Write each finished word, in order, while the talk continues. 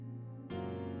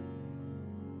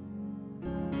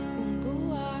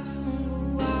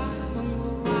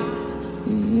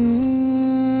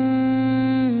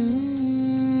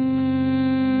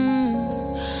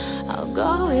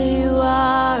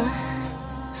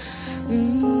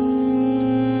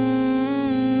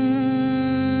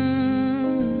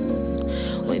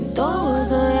When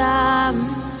those are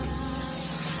young.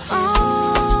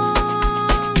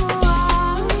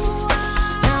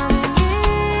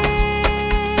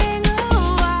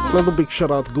 Another big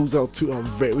shout out goes out to our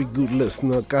very good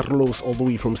listener, Carlos, all the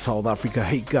way from South Africa.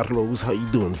 Hey Carlos, how you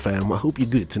doing, fam? I hope you're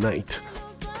good tonight.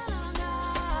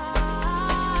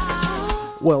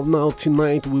 Well, now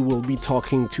tonight we will be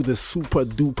talking to the super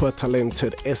duper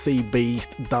talented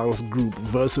SA-based dance group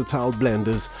Versatile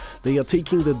Blenders. They are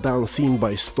taking the dance scene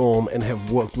by storm and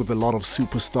have worked with a lot of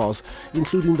superstars,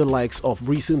 including the likes of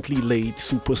recently late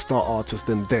superstar artist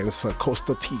and dancer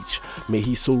Costa Teach. May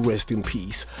he so rest in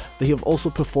peace. They have also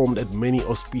performed at many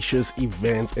auspicious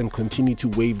events and continue to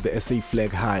wave the SA flag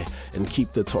high and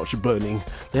keep the torch burning.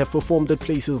 They have performed at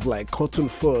places like Cotton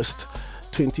First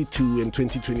 22 and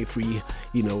 2023.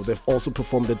 You know, they've also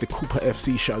performed at the Cooper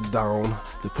FC Shutdown.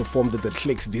 They performed at the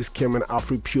Clicks Discam and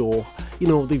AfriPure. You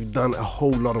know, they've done a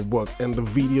whole lot of work, and the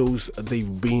videos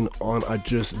they've been on are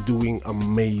just doing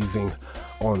amazing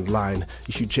online.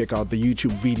 You should check out the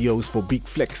YouTube videos for Big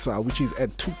Flexa, which is at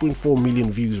 2.4 million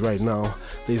views right now.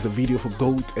 There's a video for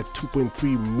Goat at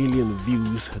 2.3 million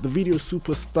views. The video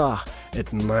Superstar at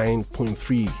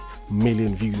 9.3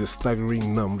 million views, a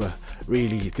staggering number.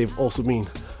 Really, they've also been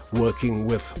working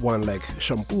with one like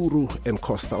Shampuru and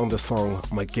Costa on the song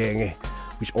Magenge,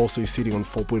 which also is sitting on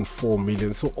 4.4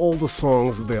 million. So all the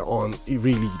songs they're on, it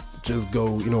really just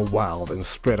go, wild and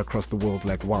spread across the world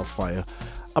like wildfire.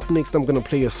 Up next, I'm going to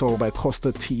play a song by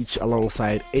Costa Teach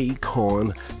alongside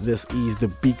Akon. This is the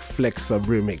Big Flexa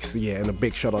remix. Yeah, and a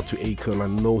big shout out to Akon. I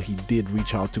know he did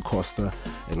reach out to Costa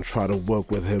and try to work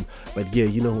with him. But yeah,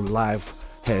 live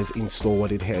has in store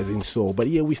what it has in store. But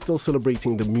yeah, we're still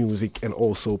celebrating the music and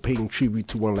also paying tribute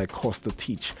to one like Costa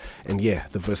Teach. And yeah,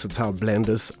 the Versatile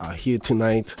Blenders are here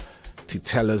tonight to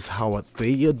tell us how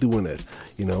they are doing it,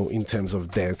 in terms of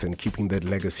dance and keeping that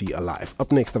legacy alive.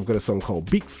 Up next, I've got a song called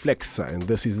Big Flexa, and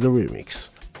this is the remix.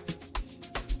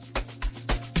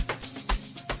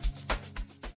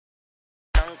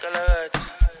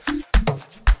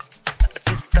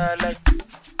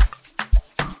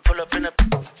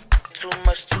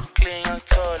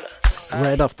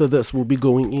 Right after this, we'll be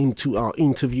going into our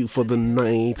interview for the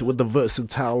night with the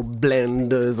Versatile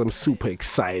Blenders. I'm super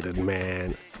excited,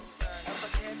 man.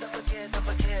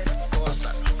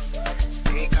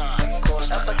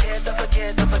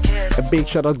 A big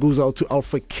shout out goes out to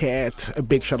Alpha Cat. A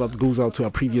big shout out goes out to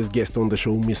our previous guest on the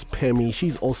show, Miss Pemmy.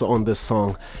 She's also on this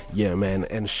song. Yeah, man.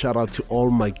 And shout out to all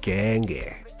my gang.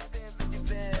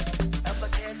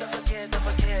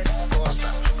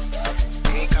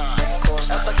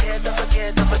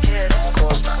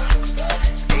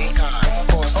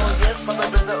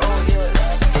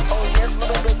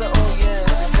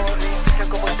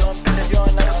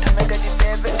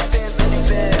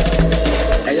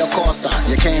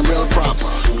 You came real proper,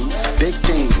 big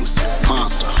things,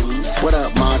 monster. What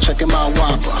up, ma? Checking my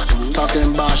whopper.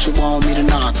 Talking about she want me to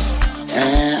knock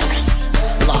and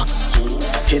block.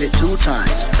 Hit it 2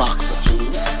 times, boxer.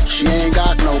 She ain't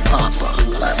got no popper.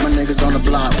 Like my niggas on the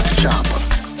block with the chopper.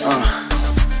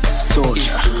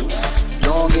 Soldier,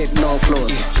 don't get no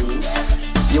closer.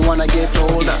 You wanna get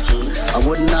older? I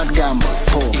would not gamble,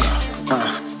 poker.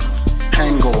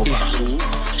 Hangover.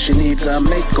 She needs a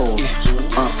makeover.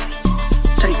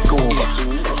 Take over.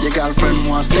 Your girlfriend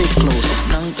wants to stay closer.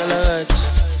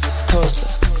 Nankalagats, Costa.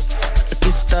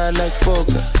 Lucky star like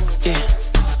Foka. Yeah,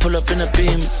 pull up in a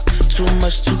beam. Too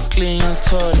much, too clean, young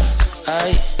taller.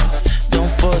 Aye, don't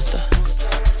foster.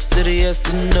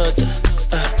 Serious and daughter.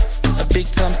 A big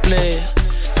time player.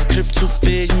 Crib too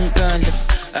big and ganja.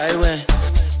 I went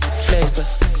flexer.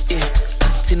 Yeah,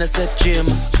 Tina said gym.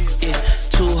 Yeah,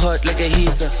 too hot like a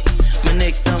heater. My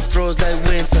neck done froze like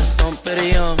winter. Don't bet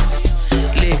it on.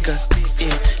 Liquor,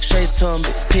 yeah, Shay's Tom,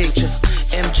 big picture.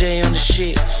 MJ on the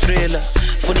shit, thriller.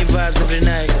 Funny vibes every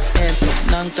night. Enter,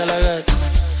 Nankalagats,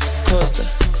 Costa,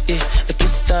 yeah, I get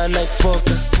star like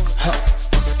Foka.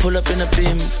 Pull up in a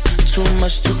beam, too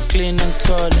much, too clean and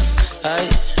taller. Aye,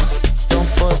 don't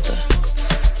foster.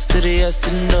 Serious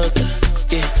and daughter,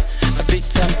 yeah, a big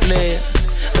time player.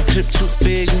 A crib too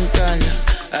big and ganja.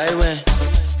 I went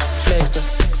flexer,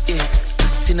 yeah,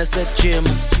 Tina said gym,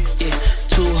 yeah.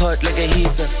 Too hot like a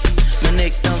heater. My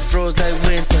neck done froze like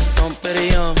winter. Don't bet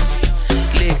it on.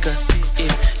 Liquor,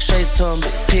 yeah. Shay's Tom,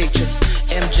 big picture.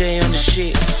 MJ on the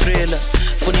shit, thriller,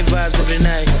 funny vibes every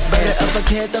night. Bare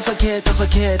afakhet,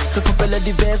 kakopela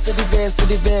diverse.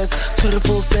 Tshwere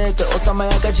full set, o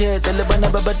tsamaya ka jet, le bana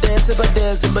ba dance.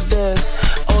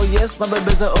 Oh yes, my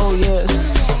baby's oh yes.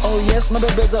 Oh yes, my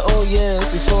baby's oh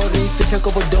yes. Before we fitla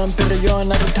ko bodon pero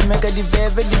yona re thameka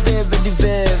diveve.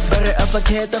 Bare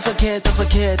afakhet,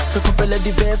 kakopela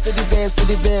diverse.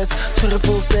 Tshwere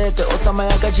full set, o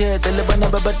tsamaya ka jet, le bana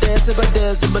ba dance.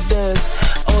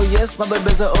 Oh yes, my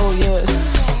baby's oh yes.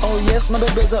 Oh yes, my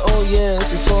baby's oh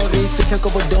yes. Before we fitla ko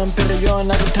bodon pero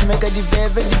yona re thameka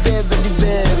diveve.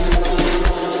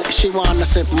 She wanna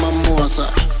sip mimosa,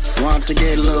 want to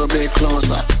get a little bit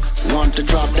closer, want to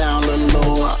drop down a little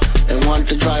lower, and want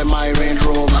to drive my Range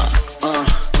Rover.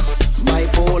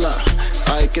 Bipolar,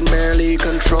 I can barely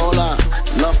control her.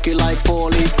 Lucky like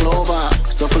 4-leaf clover,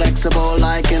 so flexible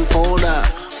like in folder.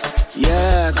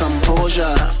 Yeah,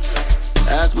 composure,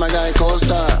 that's my guy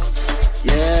Costa.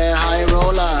 Yeah, high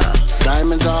roller,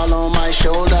 diamonds all on my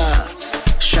shoulder.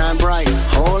 Shine bright,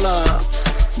 hold up,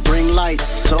 bring light,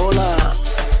 solar.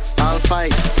 I'll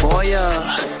fight for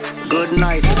ya. Good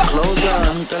night, closer.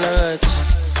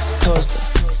 Costa,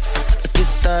 I get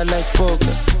style like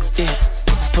Fokker. Yeah,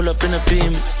 pull up in a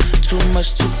beam. Too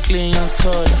much, too clean, I'm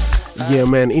taller. Yeah,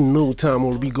 man, in no time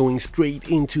we'll be going straight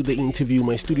into the interview.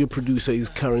 My studio producer is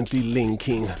currently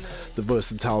linking the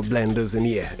Versatile Blenders, and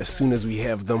yeah, as soon as we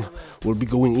have them, we'll be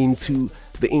going into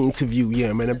the interview.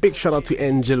 Yeah, man, a big shout out to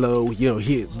Angelo. You know,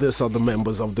 here, these are the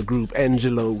members of the group: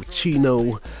 Angelo,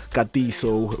 Chino,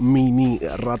 Katiso, Mini,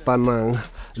 Ratanang,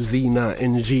 Zina,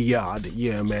 and Giard.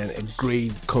 Yeah, man, a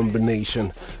great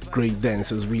combination, great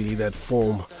dancers really that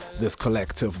form this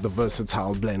collective, the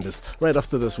Versatile Blenders. Right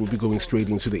after this, we'll be going straight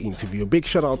into the interview. A big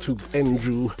shout out to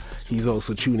Andrew. He's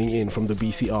also tuning in from the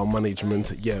BCR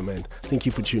management. Yeah, man, thank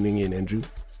you for tuning in, Andrew.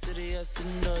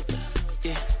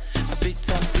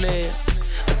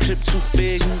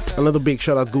 Another big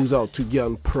shout out goes out to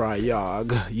Jan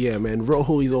Prayag. Yeah, man,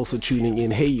 Rojo is also tuning in.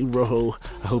 Hey, Rojo,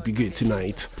 I hope you're good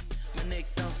tonight.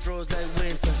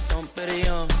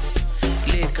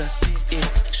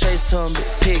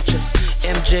 Picture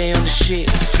MJ on the shit,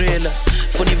 thriller,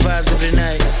 funny vibes every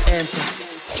night. Answer.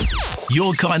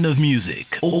 Your kind of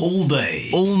music, all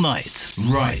day, all night,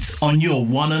 right on your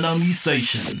one and only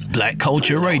station, Black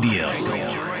Culture Radio.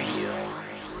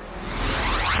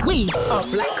 We are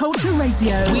Black Culture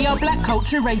Radio. We are Black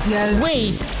Culture Radio.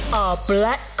 We are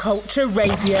Black Culture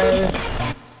Radio.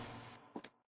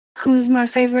 Who's my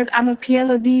favorite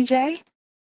Mojelo DJ?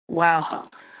 Wow,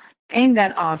 ain't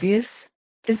that obvious?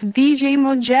 It's DJ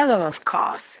Mojelo, of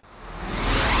course.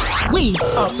 We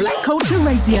are Black Culture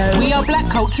Radio. We are Black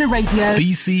Culture Radio.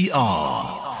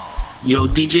 BCR. Yo,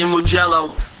 DJ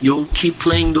Mojelo, yo, keep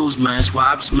playing those man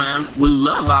swaps, man. We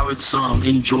love our song,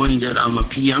 enjoying that. A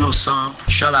piano song.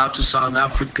 Shout out to South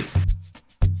Africa.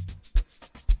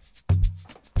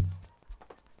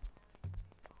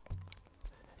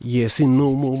 Yes, in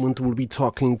no moment we'll be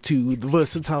talking to the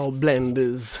Versatile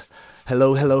Blenders.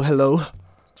 Hello. Hello,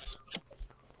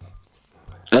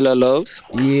 loves.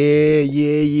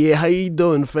 Yeah. How you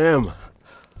doing, fam?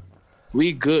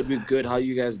 We good. How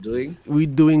you guys doing? We're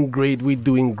doing great.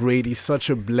 It's such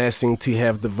a blessing to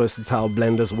have the Versatile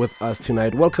Blenders with us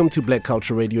tonight. Welcome to Black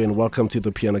Culture Radio and welcome to the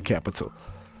Piano Capital.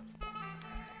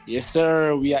 Yes,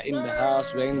 sir. We are in the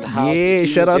house. Yeah,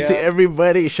 shout out to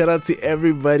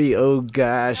everybody. Oh,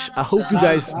 gosh. I hope you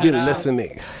guys been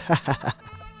listening.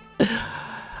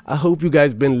 I hope you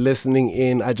guys been listening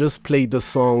in. I just played the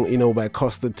song, by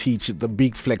Costa Teach, the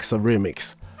Big Flexa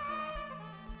remix.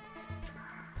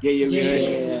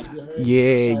 Yeah.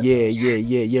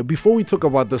 Before we talk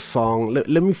about the song,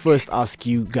 let me first ask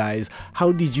you guys,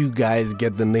 how did you guys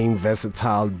get the name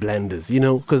Versatile Blenders?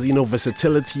 Because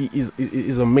versatility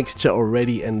is a mixture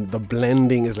already, and the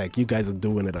blending is like you guys are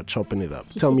doing it or chopping it up.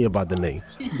 Tell me about the name.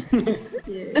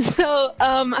 So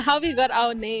how we got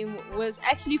our name was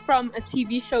actually from a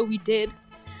TV show we did,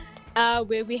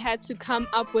 where we had to come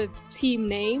up with team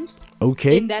names.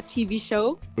 Okay. In that TV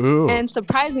show. And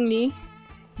surprisingly,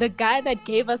 the guy that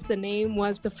gave us the name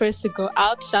was the first to go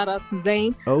out. Shout out to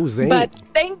Zane. Oh, Zane. But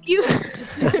thank you.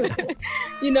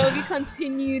 We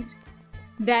continued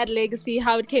that legacy,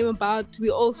 how it came about.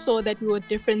 We all saw that we were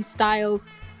different styles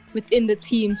within the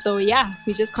team. So yeah,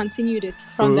 we just continued it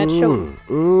from that show.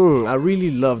 I really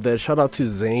love that. Shout out to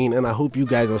Zane. And I hope you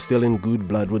guys are still in good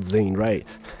blood with Zane, right?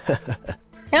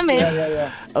 Yeah, man.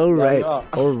 Yeah. All right.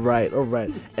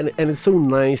 And it's so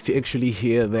nice to actually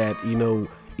hear that,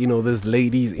 there's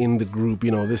ladies in the group.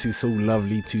 This is so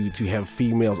lovely to have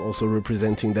females also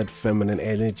representing that feminine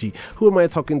energy. Who am I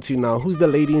talking to now? Who's the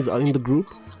ladies in the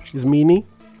group? Is Mini?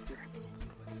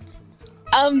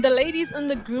 The ladies in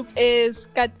the group is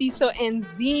Katiso and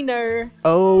Zener.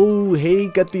 Oh, hey,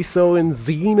 Katiso and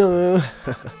Zena.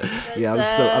 Yeah,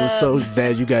 I'm so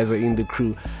glad you guys are in the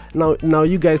crew. Now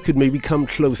you guys could maybe come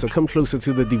closer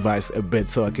to the device a bit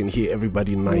so I can hear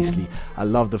everybody nicely. I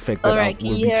love the fact that I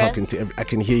will be talking to I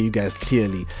can hear you guys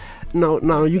clearly.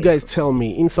 Now you guys tell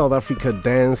me, in South Africa,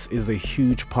 dance is a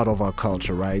huge part of our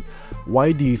culture, right?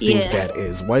 Why do you think that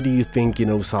is? Why do you think,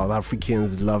 South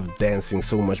Africans love dancing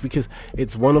so much? Because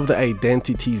it's one of the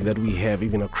identities that we have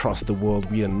even across the world.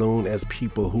 We are known as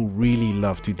people who really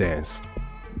love to dance.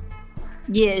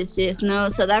 Yes. No,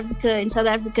 in South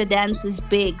Africa, dance is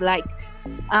big. Like,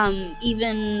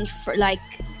 even for, like,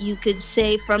 you could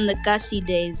say from the Kasi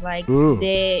days, like,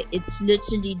 it's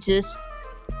literally just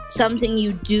something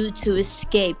you do to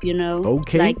escape,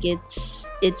 Okay. Like, it's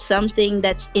something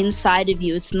that's inside of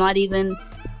you. It's not even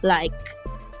like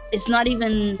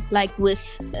with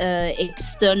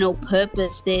external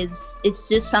purpose. It's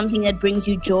just something that brings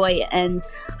you joy and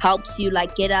helps you,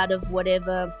 like, get out of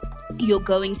whatever you're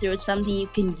going through. It's something you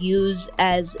can use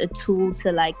as a tool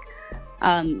to, like,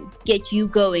 get you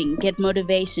going, get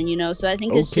motivation, So I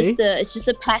think it's just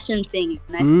a passion thing,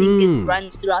 and I think it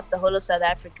runs throughout the whole of South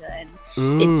Africa, and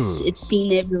it's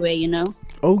seen everywhere,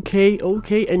 Okay,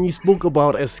 and you spoke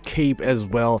about escape as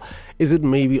well. Is it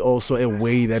maybe also a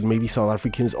way that maybe South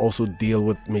Africans also deal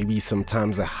with maybe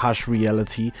sometimes a harsh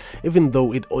reality, even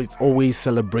though it's always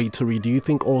celebratory? Do you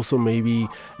think also maybe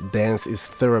dance is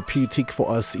therapeutic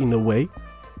for us in a way?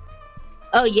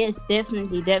 Oh yes,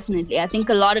 definitely. I think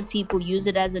a lot of people use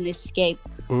it as an escape,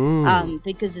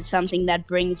 because it's something that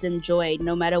brings them joy.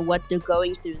 No matter what they're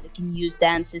going through, they can use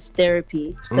dance as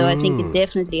therapy. So I think it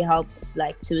definitely helps,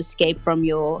 like, to escape from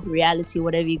your reality,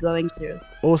 whatever you're going through.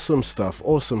 Awesome stuff.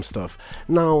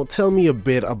 Now, tell me a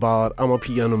bit about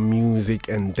Amapiano music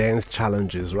and dance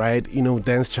challenges, right?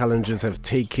 Dance challenges have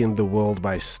taken the world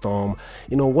by storm.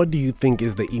 What do you think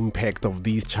is the impact of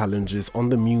these challenges on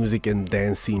the music and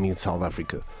dance scene in South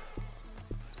Africa?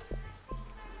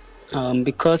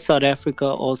 Because South Africa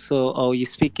also, you're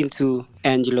speaking to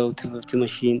Angelo, to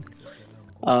Machine.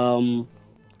 Regarding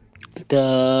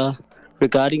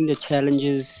the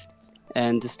challenges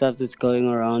and the stuff that's going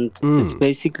around, it's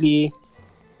basically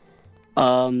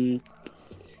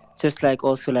just like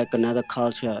also like another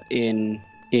culture in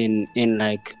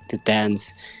like the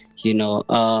dance.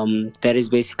 That is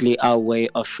basically our way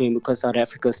of showing, because South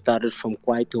Africa started from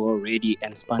Kwaito already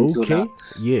and Spanzula. Okay,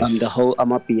 yes. The whole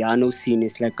Amapiano scene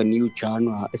is like a new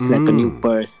genre. It's like a new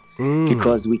birth,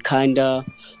 because we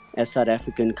as South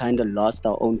African, lost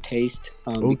our own taste,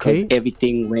 because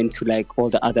everything went to like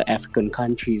all the other African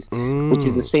countries, which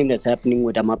is the same that's happening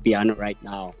with Amapiano right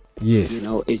now. Yes.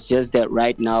 It's just that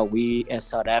right now we as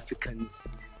South Africans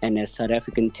and as South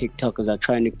African TikTokers are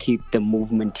trying to keep the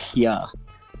movement here.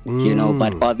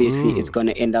 But obviously it's going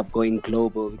to end up going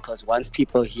global, because once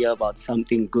people hear about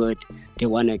something good, they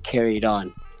want to carry it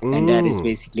on. And that is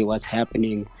basically what's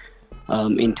happening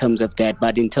in terms of that.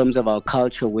 But in terms of our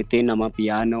culture within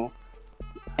Amapiano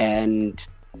and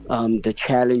the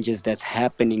challenges that's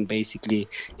happening, basically,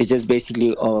 it's just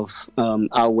basically of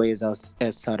our ways as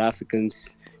South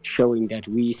Africans showing that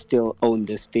we still own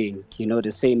this thing,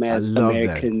 the same as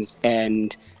Americans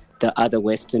and the other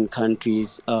Western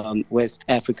countries, West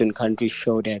African countries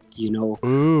show that,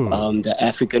 the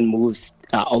African moves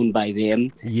are owned by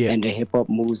them, and the hip hop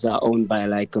moves are owned by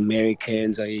like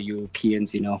Americans or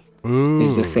Europeans,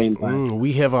 It's the same part.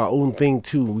 We have our own thing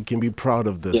too. We can be proud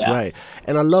of this, right?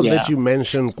 And I love that you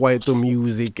mentioned Kwaito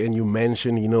music, and you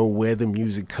mentioned, where the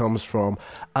music comes from.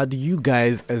 Do you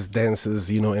guys as dancers,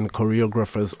 and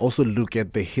choreographers also look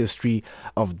at the history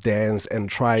of dance and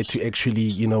try to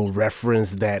actually,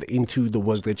 reference that into the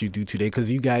work that you do today? Because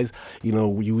you guys,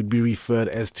 you would be referred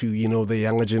as to, the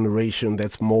younger generation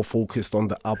that's more focused on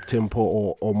the up-tempo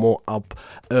or more up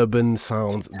urban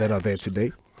sounds that are there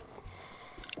today.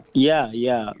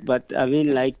 Yeah. But I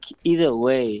mean, like, either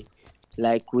way,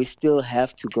 like, we still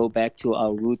have to go back to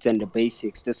our roots and the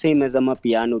basics. The same as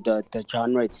Amapiano, the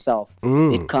genre itself.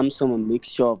 It comes from a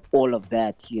mixture of all of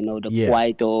that, the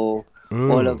Kwaito,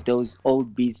 all of those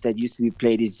old beats that used to be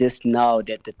played. Is just now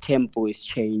that the tempo is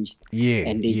changed.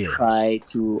 And they try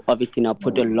to, obviously, now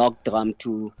put a log drum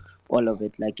to all of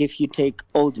it. Like, if you take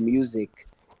old music,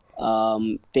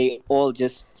 they all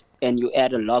just, and you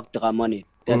add a log drum on it.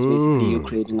 That's basically you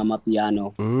creating a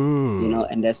Amapiano,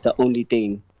 and that's the only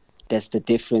thing. That's the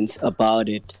difference about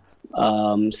it.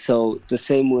 So the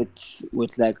same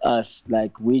with like us,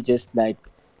 like we just like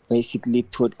basically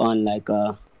put on like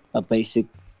a basic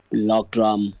log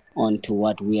drum onto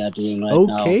what we are doing right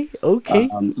now. Okay.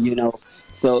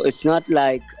 So it's not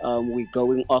like we're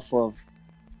going off of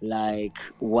like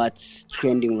what's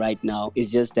trending right now.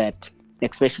 It's just that,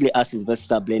 especially us as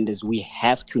versatile blenders, we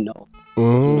have to know,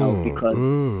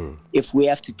 because if we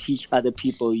have to teach other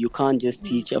people, you can't just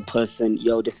teach a person,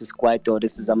 yo, this is kwaito,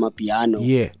 this is amapiano.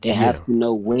 They have to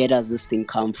know, where does this thing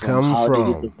come from? How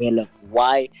did it develop?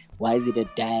 Why is it a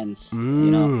dance?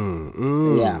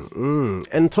 So yeah.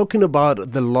 And talking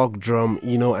about the lock drum,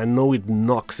 I know it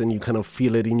knocks and you kind of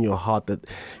feel it in your heart,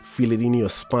 feel it in your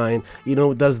spine.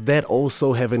 Does that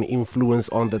also have an influence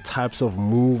on the types of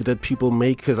move that people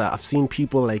make? Because I've seen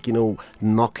people like,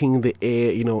 knocking the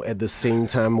air, at the same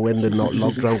time when the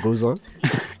lock drum goes on.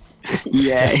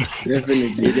 Yeah,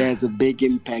 definitely. It has a big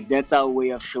impact. That's our way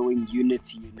of showing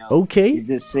unity, Okay. It's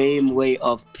the same way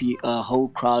of a whole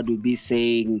crowd would be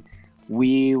saying,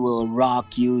 we will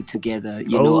rock you together.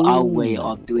 Our way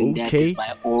of doing that is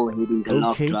by all hitting the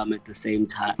lock drum at the same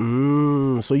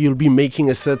time. So you'll be making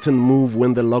a certain move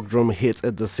when the lock drum hits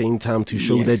at the same time to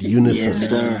show that unison,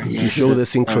 to show the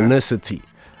synchronicity.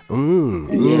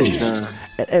 Yes, sir.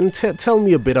 And tell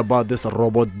me a bit about this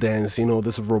robot dance,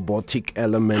 this robotic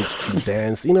element to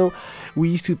dance. We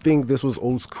used to think this was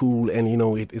old school and,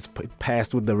 it's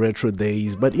passed with the retro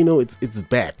days, but, it's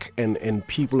back and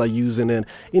people are using it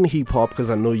in hip-hop, because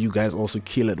I know you guys also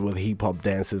kill it with hip-hop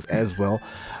dances as well.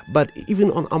 But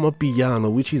even on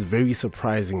amapiano, which is very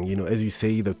surprising, as you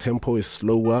say, the tempo is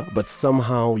slower, but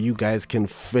somehow you guys can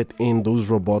fit in those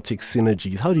robotic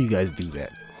synergies. How do you guys do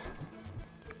that?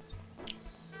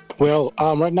 Well,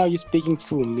 right now you're speaking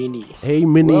to Minnie. Hey,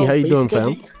 Minnie, how you doing,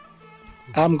 fam?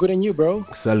 I'm good, and you, bro?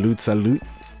 Salute.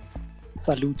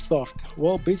 Salute soft.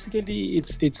 Well, basically,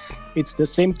 it's the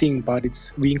same thing, but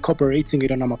we incorporating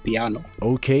it on our piano.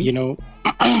 Okay.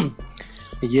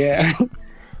 Yeah,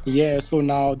 yeah. So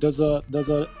now there's a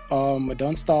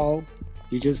dance style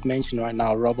you just mentioned right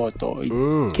now, Roboto.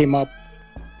 It came up,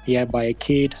 by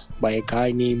a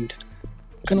guy named,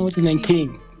 what's his name,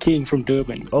 King from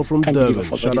Durban. Oh, from Durban.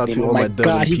 Shout out to all my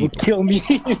Durban people. He would kill me.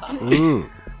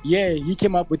 Yeah, he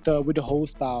came up with the whole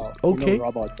style. Okay.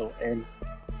 Roboto, and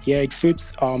it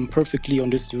fits perfectly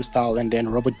on this new style. And then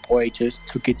Robert Boy just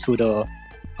took it to the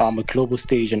global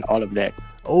stage and all of that.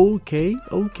 Okay.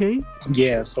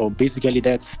 Yeah. So basically,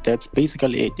 that's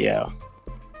basically it. Yeah.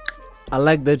 I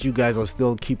like that you guys are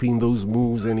still keeping those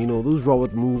moves, and those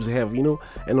robot moves have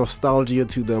a nostalgia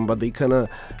to them, but they kind of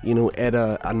add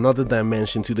another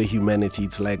dimension to the humanity.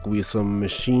 It's like we're some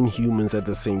machine humans at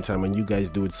the same time, and you guys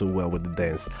do it so well with the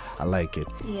dance. I like it.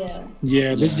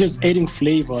 Yeah, that's just adding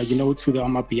flavor to the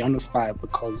amapiano style,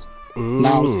 because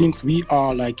now, since we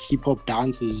are like hip-hop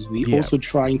dancers, we also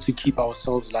trying to keep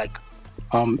ourselves like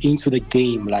into the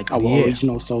game, like our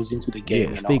original selves into the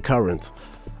game. Stay current.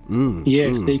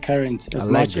 Stay current. As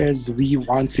much as we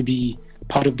want to be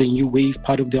part of the new wave,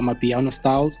 part of the amapiano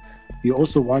styles, we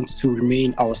also want to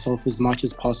remain ourselves as much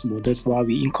as possible. That's why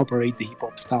we incorporate the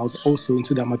hip-hop styles also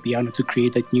into the amapiano to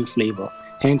create that new flavor.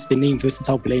 Hence the name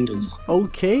Versatile Blenders.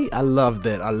 Okay, I love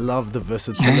that. I love the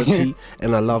versatility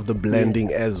and I love the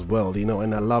blending as well,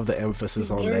 and I love the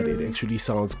emphasis on that. It actually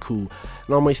sounds cool.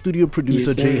 Now, my studio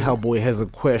producer, Jay Howboy, has a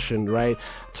question, right?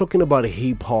 Talking about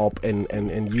hip-hop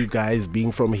and you guys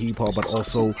being from hip-hop but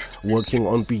also working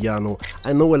on piano.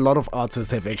 I know a lot of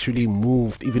artists have actually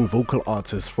moved, even vocal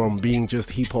artists, from being just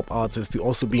hip-hop artists to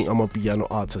also being amapiano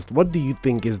artists. What do you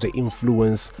think is the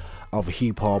influence of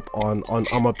hip-hop on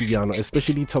amapiano,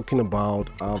 especially talking about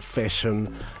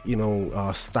fashion,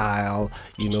 style,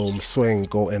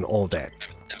 mswengo and all that?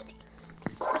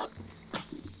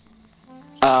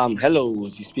 Hello,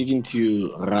 you're speaking to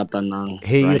Ratanang.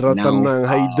 Hey, right Ratanang,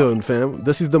 how you doing, fam?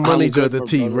 This is the manager of the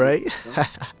team, right?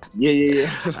 Yeah.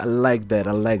 I like that.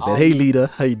 Hey, leader,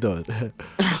 how you doing?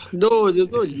 No, there's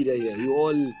no leader here. You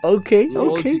all okay.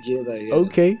 All together. Yeah.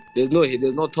 Okay. There's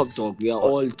no top dog. We are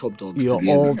all top dogs. You're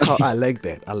together. all top. I like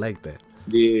that.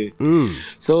 Yeah.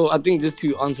 So I think just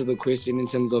to answer the question in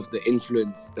terms of the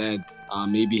influence that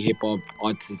maybe hip hop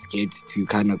artists get to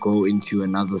kind of go into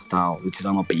another style, which is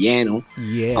amapiano.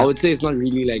 Yeah. I would say it's not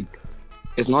really like,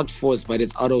 it's not forced, but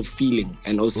it's out of feeling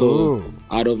and also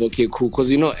out of okay, cool.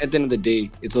 Because at the end of the day,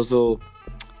 it's also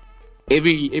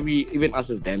every even us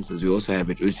as dancers, we also have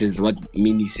it, which is what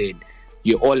Minnie said.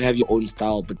 You all have your own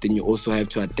style, but then you also have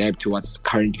to adapt to what's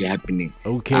currently happening.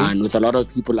 Okay. And with a lot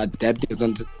of people, adapting is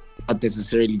not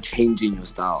necessarily changing your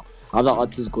style. Other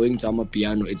artists going to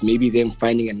amapiano, it's maybe them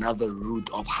finding another route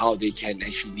of how they can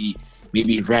actually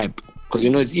maybe rap. Because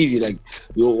it's easy. Like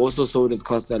we also saw with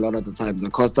Costa a lot of the times.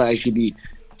 Costa actually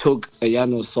took a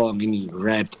Yano song and he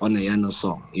rapped on a Yano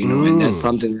song. And that's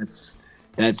something that's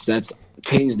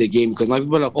changed the game, because now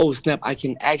people are like, oh snap, I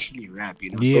can actually rap.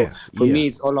 So for me,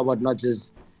 it's all about not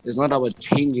just it's not about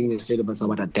changing the syllabus, but it's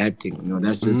about adapting. You know,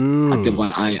 that's just I think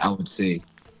what I would say.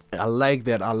 I like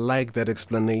that. I like that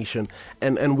explanation.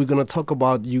 And we're going to talk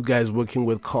about you guys working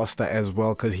with Costa as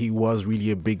well, because he was really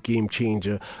a big game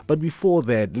changer. But before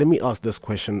that, let me ask this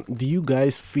question. Do you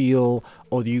guys feel,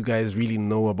 or do you guys really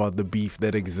know about the beef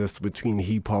that exists between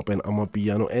hip hop and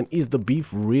Amapiano? And is the beef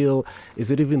real?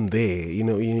 Is it even there? You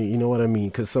know what I mean?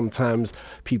 Because sometimes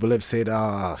people have said,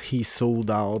 he's sold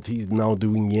out. He's now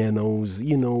doing yenos.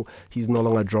 He's no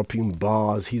longer dropping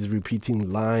bars. He's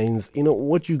repeating lines.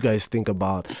 What you guys think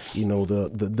about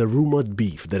the rumored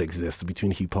beef that exists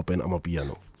between hip hop and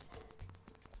Amapiano?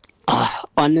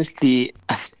 Honestly,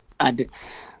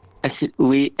 actually,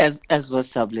 we as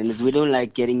West Subliners, we don't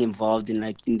like getting involved in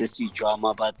like industry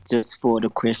drama, but just for the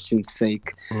question's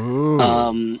sake,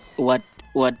 what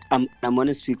I'm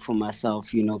gonna speak for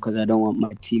myself, because I don't want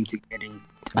my team to get in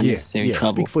unnecessary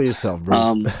trouble. Speak for yourself,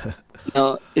 bro.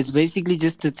 It's basically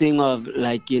just the thing of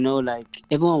like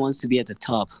everyone wants to be at the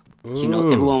top.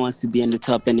 Everyone wants to be on the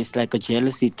top, and it's like a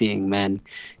jealousy thing, man.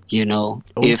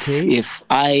 Okay.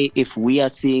 If we are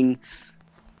seeing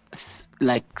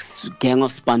like gang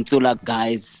of Spantula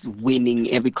guys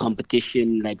winning every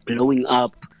competition, like blowing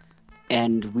up,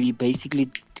 and we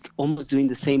basically almost doing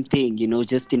the same thing,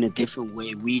 just in a different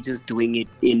way. We just doing it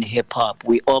in hip hop.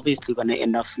 We obviously gonna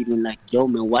end up feeling like, yo,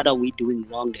 man, what are we doing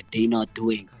wrong that they not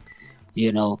doing?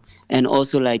 And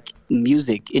also like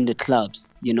music in the clubs,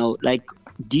 like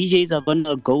DJs are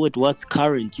gonna go with what's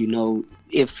current.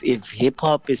 If hip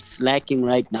hop is slacking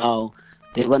right now,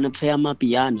 they're gonna play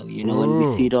Amapiano. And we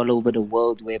see it all over the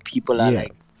world where people are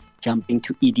like jumping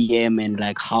to EDM and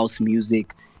like house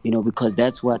music. Because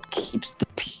that's what keeps the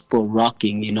people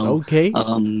rocking. Okay.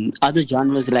 Other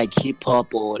genres like hip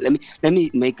hop, or let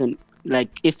me make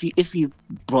if you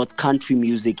brought country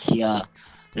music here,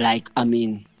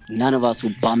 none of us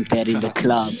would bump that in the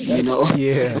club,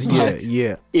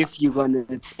 Yeah. If you're gonna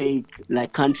take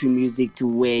like country music to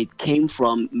where it came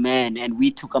from, man, and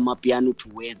we took Amapiano to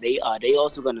where they are, they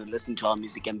also gonna listen to our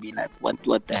music and be like,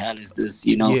 what the hell is this,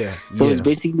 So it's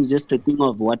basically just a thing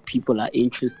of what people are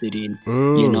interested in,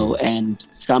 and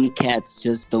some cats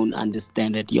just don't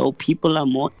understand that, people are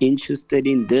more interested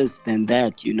in this than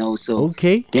that, so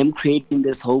them creating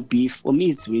this whole beef, for me,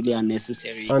 it's really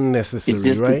unnecessary. It's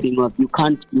just right? the thing of you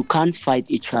can't fight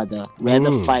each other,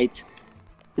 rather fight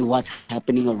what's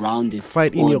happening around it,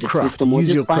 fight in your craft, system, or use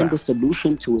just your find craft. a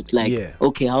solution to it.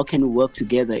 Okay, how can we work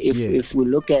together? If we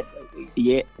look at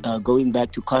going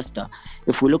back to Costa,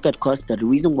 if we look at Costa, the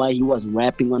reason why he was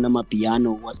rapping on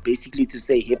Amapiano was basically to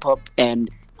say hip hop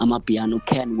and Amapiano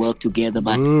can work together,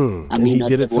 but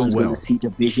not everyone's going to see the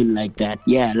vision like that.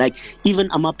 Like even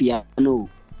Amapiano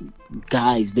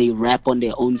guys, they rap on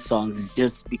their own songs. It's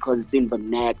just because it's in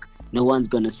Vernac, no one's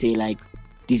gonna say like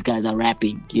these guys are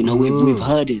rapping. We've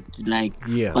heard it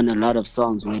on a lot of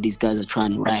songs where these guys are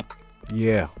trying to rap.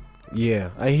 Yeah,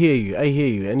 I hear you,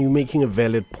 and you're making a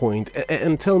valid point.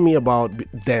 And tell me about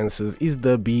dancers. Is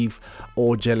there beef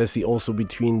or jealousy also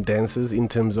between dancers in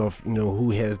terms of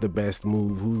who has the best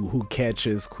move, who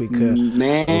catches quicker,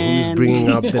 man, who's bringing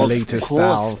up the latest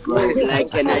styles?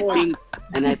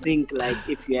 And I think like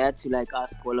if you had to like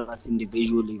ask all of us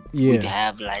individually, we'd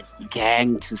have like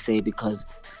gang to say, because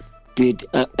dude,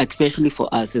 especially for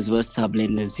us as West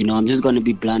Sublanders, I'm just gonna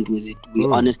be blunt with it. We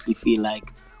honestly feel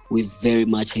like we're very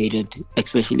much hated,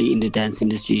 especially in the dance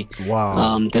industry.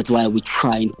 Wow. That's why we're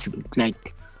trying to,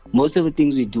 like, most of the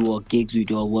things we do, or gigs we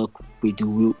do, or work we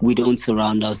do, we don't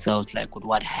surround ourselves like with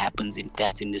what happens in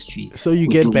dance industry. So you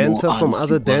get banter from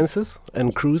other dancers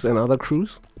and crews and other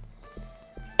crews?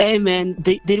 Hey man,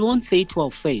 they won't say it to our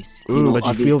face, but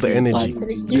you feel the energy. But,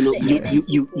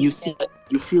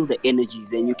 you feel the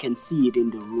energies, and you can see it in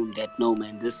the room that no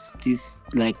man, this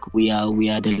like we are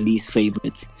the least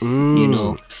favorites,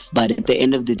 But at the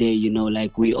end of the day,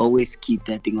 like we always keep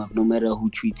that thing of no matter who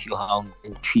treats you how,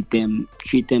 and treat them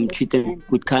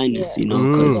with kindness,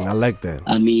 Because I like that.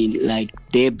 Like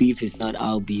their beef is not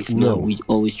our beef. No, we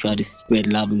always try to spread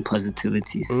love and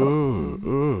positivity. So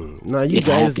now you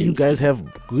guys have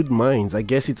good minds. I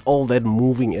guess it's all that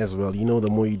moving as well. The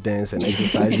more you dance and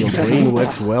exercise, your brain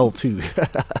works well too.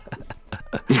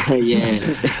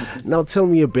 Now tell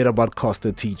me a bit about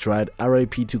Costa Teach, right?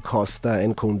 RIP to Costa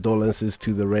and condolences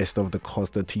to the rest of the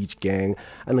Costa Teach gang.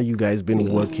 I know you guys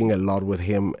been working a lot with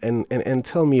him, and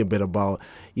tell me a bit about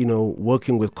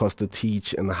working with Costa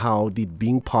Teach, and how did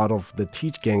being part of the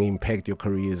Teach gang impact your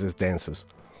careers as dancers?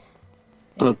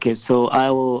 Okay, so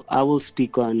I will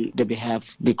speak on the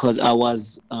behalf, because I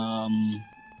was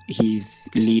his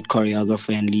lead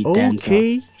choreographer and lead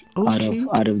dancer.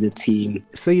 out of the team.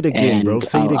 Say it again, and bro.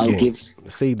 Say it again.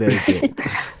 Say that again.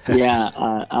 Yeah,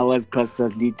 I was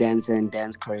Costa's lead dancer and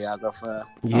dance choreographer.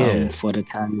 For the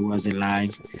time he was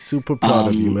alive. Super proud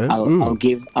of you, man. I'll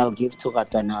give to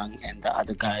Ratanang and the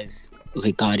other guys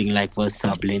regarding like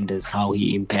Versatile Blenders how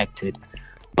he impacted.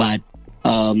 But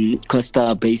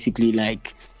Costa basically,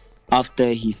 like, after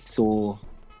he saw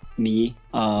me,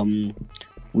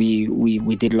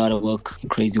 we did a lot of work,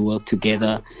 crazy work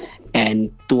together,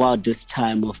 and throughout this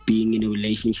time of being in a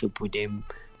relationship with him,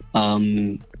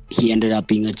 he ended up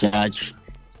being a judge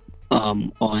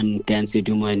on Dance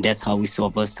Duma, and that's how we saw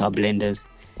Versatile Blenders.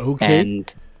 Okay.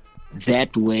 And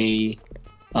that way,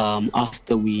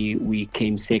 after we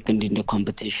came second in the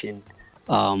competition,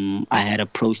 I had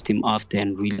approached him after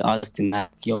and really asked him, like,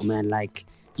 yo man, like,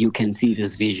 you can see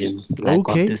this vision, like,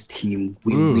 of this team.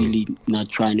 We're really not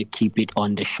trying to keep it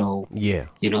on the show. Yeah.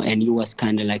 You know, and he was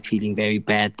kind of like feeling very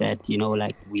bad that, you know,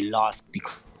 like, we lost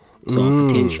because of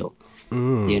potential,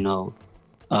 you know.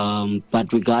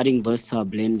 But regarding Versatile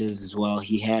Blenders as well,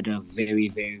 he had a very,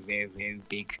 very, very, very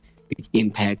big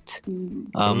impact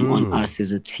on us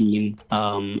as a team,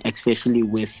 especially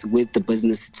with the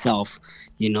business itself,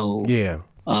 you know. Yeah.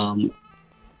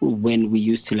 When we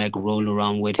used to like roll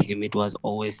around with him, it was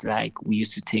always like we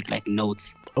used to take like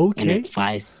notes and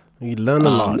advice. You learn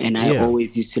a lot. And I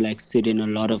always used to like sit in a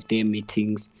lot of their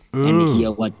meetings and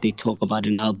hear what they talk about,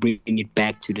 and I'll bring it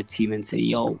back to the team and say,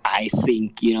 yo, I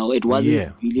think, you know, it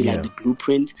wasn't really like the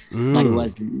blueprint, but it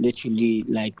was literally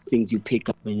like things you pick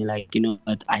up and you're like, you know,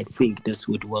 but I think this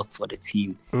would work for the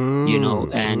team, you know,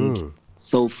 and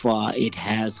so far it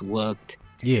has worked.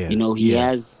 Yeah, you know, he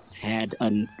has had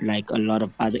like a lot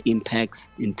of other impacts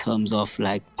in terms of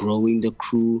like growing the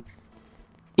crew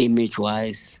image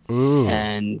wise.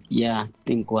 And I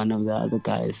think one of the other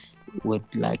guys would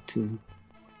like to.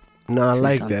 No, I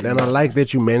like that. And I like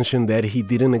that you mentioned that he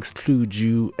didn't exclude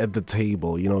you at the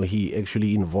table. You know, he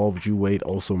actually involved you where it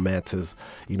also matters,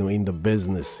 you know, in the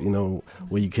business, you know,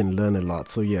 where you can learn a lot.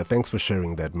 So yeah, thanks for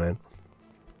sharing that, man.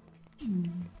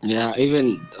 Yeah,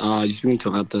 even speaking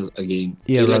to Rata again.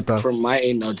 Yeah, like, Rata. From my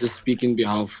end, I'll just speak in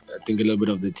behalf, I think, a little bit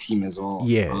of the team as well.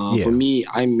 Yeah. For me,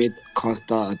 I met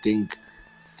Costa, I think,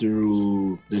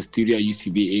 through the studio I used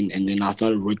to be in, and then I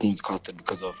started working with Costa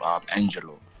because of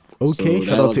Angelo. Okay, so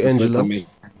shout out to Angelo.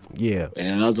 Yeah,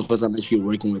 that was the first time actually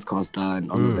working with Costa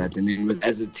and all of that. And then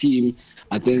as a team,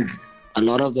 I think a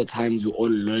lot of the times we all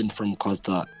learned from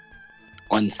Costa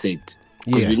on set.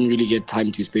 Because we didn't really get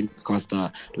time to spend with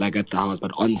Costa like at the house,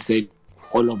 but on set,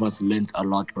 all of us learned a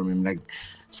lot from him. Like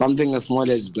something as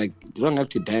small as like you don't have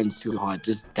to dance too hard,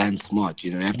 just dance smart.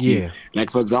 You know, you have to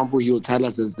like, for example, he will tell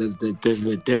us there's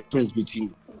a difference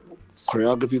between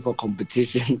choreography for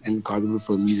competition and choreography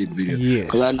for a music video.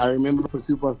 Because I remember for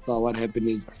Superstar, what happened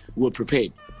is we were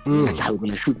prepared. Like, we're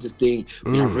gonna shoot this thing.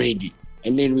 We are ready.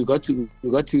 And then we got to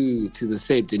the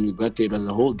set, and we got there. It was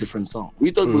a whole different song. We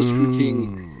thought we were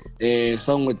shooting a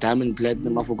song with Diamond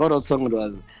Platinum. I forgot what song it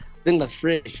was. I think it was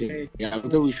Fresh. Yeah, we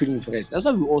thought we were shooting Fresh. That's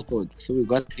what we all thought. So we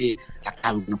got there, like,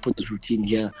 we're gonna put this routine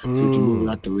here so we can move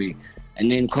it out the way. And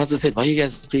then Costa said, why are you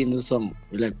guys playing this song?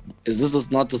 We're like, is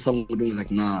this not the song we're doing? Like,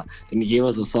 nah. Then he gave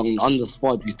us a song. On the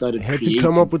spot, we started had to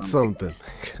come up with something.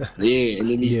 And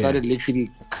then he started literally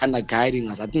kind of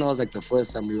guiding us. I think that was like the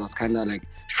first time he was kind of like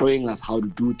showing us how to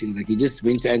do things. Like, he just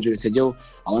went to Andrew and said, yo,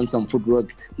 I want some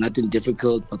footwork, nothing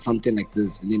difficult, but something like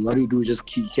this. And then what do we do? Just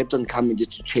he kept on coming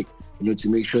just to check, you know, to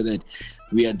make sure that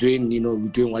we are doing, you know, we're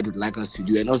doing what he'd like us to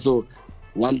do. And also,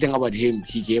 one thing about him,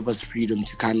 he gave us freedom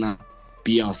to kind of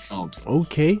be ourselves.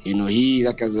 Okay. You know, he,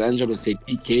 like as Angelo said,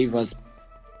 he gave us,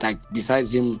 like,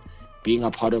 besides him being a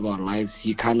part of our lives,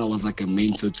 he kind of was like a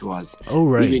mentor to us. Oh,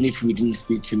 right. Even if we didn't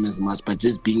speak to him as much, but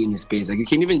just being in his space. Like, you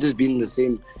can even just be in the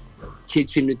same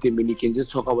kitchen with him and you can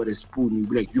just talk about a spoon. You'll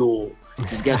be like, yo,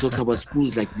 this guy talks about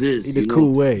spoons like this. In a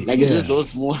cool way. Like, it's just those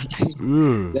small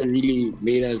things that really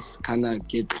made us kind of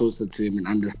get closer to him and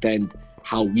understand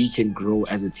how we can grow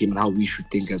as a team and how we should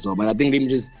think as well. But I think let me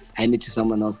just hand it to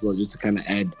someone else just to kind of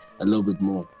add a little bit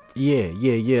more. Yeah.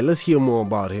 Let's hear more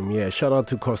about him. Yeah, shout out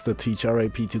to Costa Teach.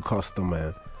 R.I.P. to Costa,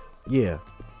 man. Yeah.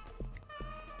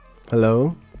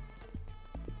 Hello?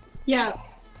 Yeah,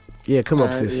 come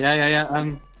up, sis.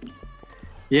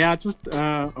 Just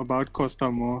about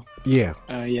Costa more. Yeah.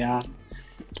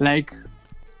 Like,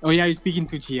 you're speaking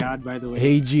to Jihad, by the way.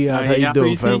 Hey, Jihad, how you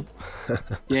doing, fam?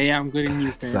 I'm good and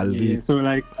you, fam. Salute. So,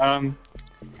 like,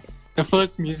 the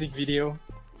first music video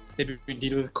that we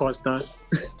did with Costa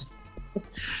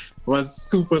was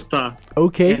Superstar.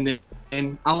 Okay. And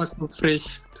and I was still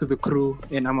fresh to the crew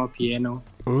in Amapiano.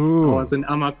 Mm. I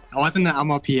wasn't an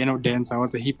Amapiano dancer. I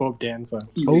was a hip hop dancer.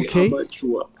 Okay.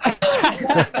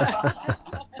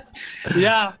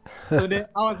 Yeah. So then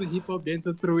I was a hip hop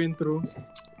dancer through and through.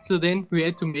 So then we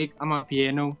had to make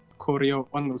Amapiano choreo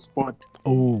on the spot.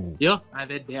 Oh. Yeah,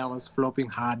 and that day I was flopping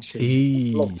hard shit.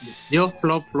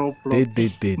 Flop.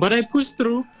 Did. But I pushed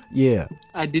through. Yeah.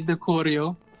 I did the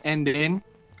choreo, and then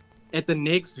at the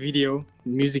next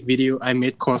music video, I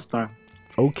met Costa.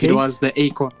 Okay. It was the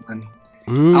Akon one.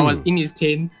 I was in his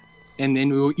tent, and then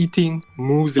we were eating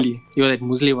muesli. That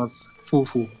muesli was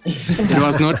fufu. It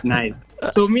was not nice.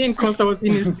 So me and Costa was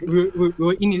we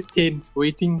were in his tent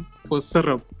waiting for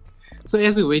syrup. So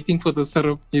as we're waiting for the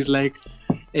syrup, he's like,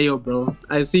 "Hey yo, bro,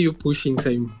 I see you pushing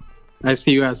him. I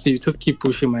see you. Just keep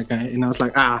pushing, my guy." And I was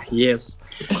like, yes.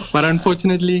 But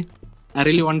unfortunately, I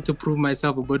really wanted to prove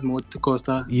myself a bit more to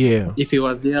Costa. Yeah. If he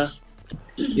was there,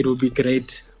 it would be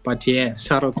great. But yeah,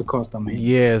 shout out to Costa, man.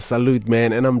 Yeah, salute,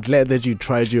 man. And I'm glad that you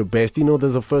tried your best.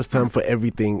 There's a first time for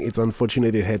everything. It's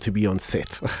unfortunate it had to be on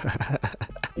set.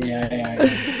 Yeah.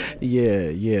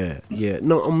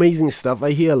 No, amazing stuff.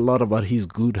 I hear a lot about his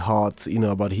good heart,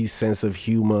 about his sense of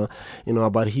humor,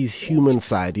 about his human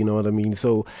side, you know what I mean?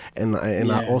 So,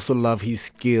 I also love his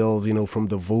skills, from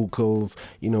the vocals,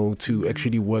 to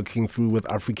actually working through with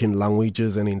African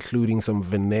languages and including some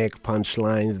Venek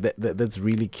punchlines. That's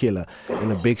really killer.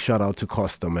 And a big shout out to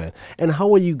Costa, man. And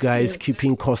how are you guys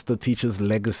keeping Costa Teacher's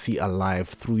legacy alive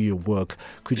through your work?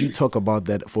 Could you talk about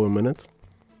that for a minute?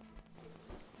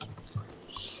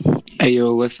 Hey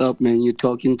yo, what's up, man? You're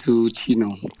talking to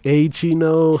Chino. Hey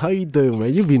Chino, how you doing,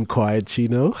 man? You've been quiet,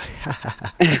 Chino.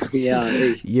 Yeah.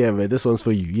 Hey. Yeah, man, this one's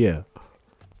for you.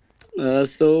 Yeah.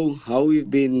 So how we've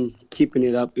been keeping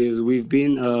it up is we've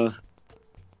been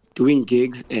doing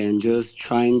gigs and just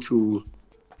trying to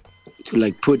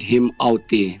like put him out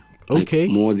there, okay,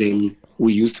 more than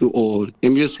we used to, or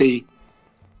let me just say,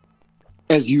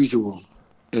 as usual,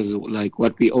 as like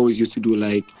what we always used to do,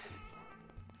 like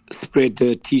spread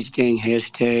the Teach Gang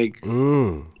hashtags,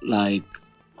 like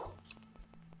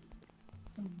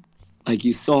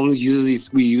his songs.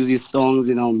 We use his songs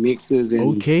in our mixes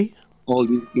and all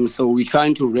these things. So we're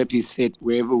trying to rep his set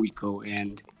wherever we go,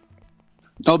 and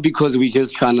not because we're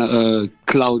just trying to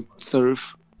cloud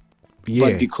surf.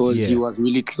 But because he was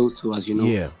really close to us,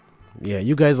 Yeah,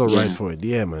 you guys are right for it.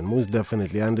 Yeah, man, most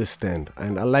definitely. I understand.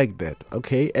 And I like that.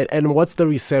 Okay. And what's the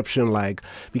reception like?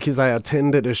 Because I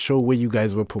attended a show where you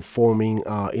guys were performing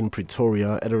in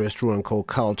Pretoria at a restaurant called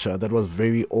Culture. That was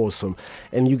very awesome.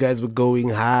 And you guys were going,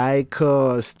 "Hi,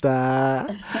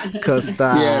 Costa. Costa."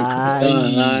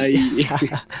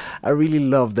 I really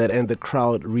love that. And the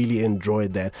crowd really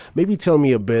enjoyed that. Maybe tell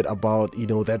me a bit about,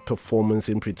 that performance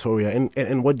in Pretoria.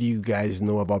 And what do you guys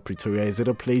know about Pretoria? Is it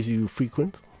a place you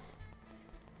frequent?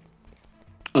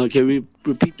 Can we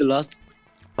repeat the last?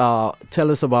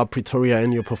 Tell us about Pretoria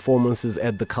and your performances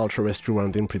at the Culture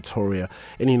Restaurant in Pretoria,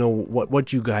 and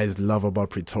what you guys love about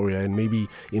Pretoria, and maybe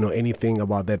anything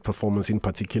about that performance in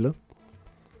particular.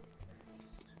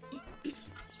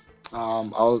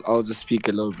 I'll just speak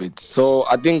a little bit. So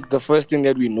I think the first thing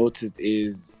that we noticed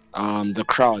is the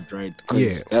crowd, right?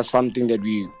 Because that's something that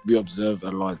we observe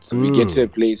a lot. So we get to a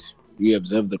place, we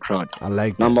observe the crowd. I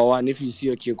like that. Number one, if you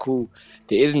see, okay, cool,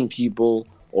 there isn't people,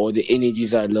 or the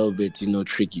energies are a little bit,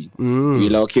 tricky. We're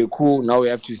like, okay, cool, now we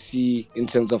have to see in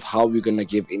terms of how we're going to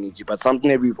give energy. But something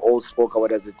that we've all spoke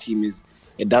about as a team is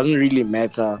it doesn't really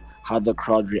matter how the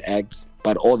crowd reacts,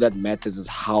 but all that matters is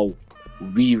how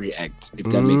we react, if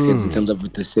that makes sense, in terms of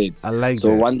with the sets. I like so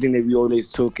that. One thing that we always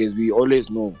took is we always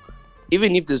know,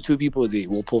 even if there's two people there,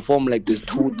 we'll perform like there's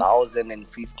 2,000 and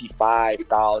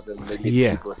 55,000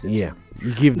 people sitting. Yeah,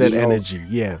 you give that energy,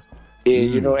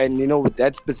 And with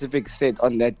that specific set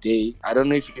on that day, I don't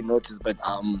know if you noticed, but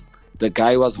the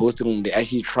guy was hosting, they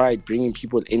actually tried bringing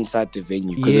people inside the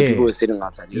venue because the people were sitting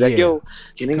outside. He's like, "Yo,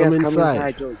 can you guys come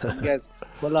inside? Yo, can you guys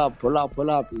pull up?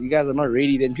 You guys are not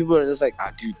ready." Then people are just like,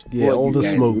 "Dude, all the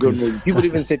smokers." People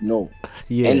even said no.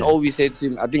 And all we said to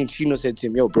him, I think Chino said to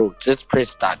him, "Yo, bro, just press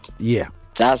start."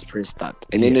 Just press start.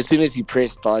 And then as soon as he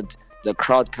pressed start, the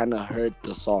crowd kind of heard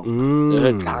the song. They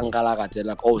heard Kangalaka. They're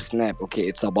like, "Oh snap! Okay,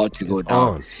 it's about to go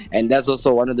down." On. And that's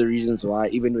also one of the reasons why,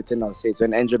 even within our sets,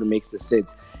 when Angelo makes the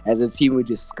sets, as a team, we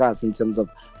discuss in terms of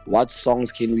what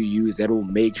songs can we use that will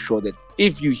make sure that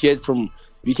if you hear it from,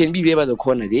 we can be there by the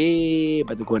corner,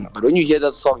 but when you hear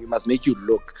that song, it must make you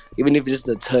look, even if it's just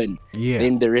a turn.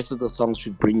 Then the rest of the songs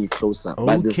should bring you closer.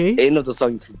 But the end of the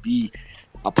song should be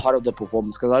a part of the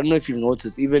performance. Because I don't know if you've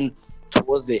noticed, even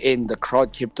towards the end, the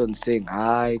crowd kept on saying,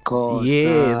 "Hi, Costa."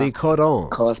 Yeah, they caught on.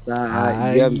 Costa,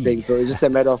 hi. You know what I'm saying? So it's just a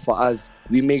matter for us.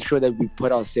 We make sure that we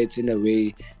put our sets in a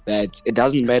way that it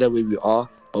doesn't matter where we are,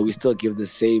 but we still give the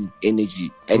same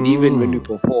energy. And even when we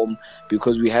perform,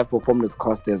 because we have performed with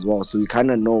Costa as well, so we kind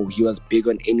of know he was big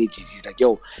on energy. He's like,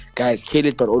 yo, guys, kill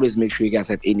it, but always make sure you guys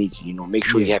have energy, you know, make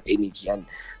sure you have energy. And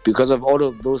because of all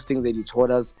of those things that he taught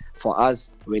us, for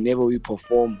us, whenever we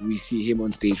perform, we see him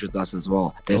on stage with us as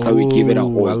well. That's how we give it our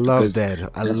all. I love that.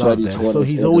 I love that. So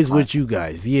he's always with you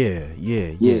guys. Yeah.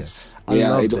 Yes.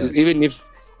 Even if,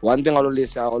 one thing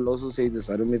I'll also say this,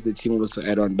 I don't know if the team will also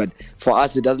add on, but for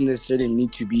us, it doesn't necessarily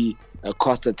need to be a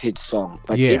Costa Tits song.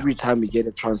 But every time we get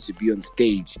a chance to be on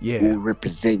stage, we'll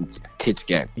represent Tits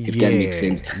Gang, if that makes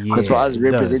sense. Because for us,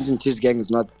 representing Tits Gang is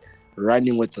not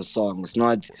running with the song. It's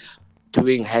not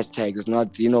doing hashtags. It's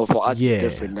not, you know, for us, it's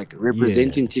different. Like,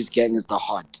 representing Tits Gang is the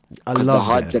heart. Because the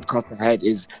heart that Costa had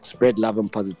is spread love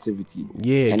and positivity.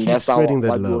 Yeah, and keep that's spreading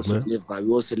how that love, man. live by.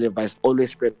 We also live by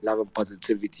always spread love and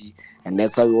positivity. And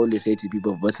that's how we always say to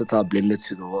people, versatile blenders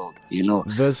to the world. You know,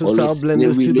 versatile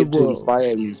blenders we to the live to world.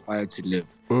 inspire and inspire to live.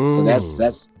 So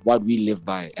that's what we live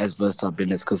by as versatile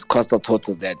blenders, because Costa taught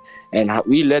us that. And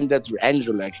we learned that through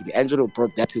Angelo, actually. Angelo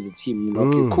brought that to the team. You know,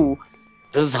 okay, cool.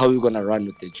 This is how we're going to run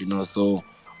with it, you know. So,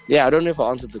 yeah, I don't know if I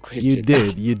answered the question.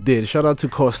 You did. Shout out to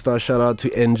Costa, shout out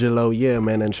to Angelo, yeah,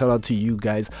 man, and shout out to you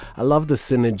guys. I love the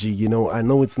synergy, you know. I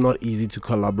know it's not easy to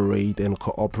collaborate and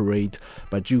cooperate,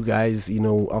 but you guys, you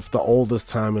know, after all this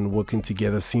time and working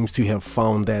together, seems to have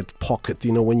found that pocket,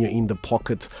 you know, when you're in the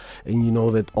pocket and you know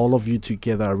that all of you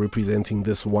together are representing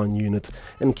this one unit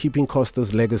and keeping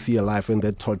Costa's legacy alive and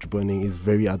that torch burning is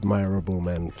very admirable,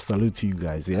 man. Salute to you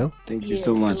guys, yeah? Thank you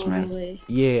so much, man.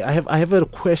 Yeah, I have a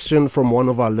question from one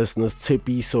of our listeners,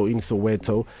 Tepiso in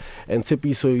Soweto, and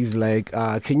Tepiso is like,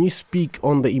 can you speak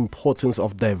on the importance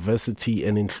of diversity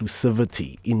and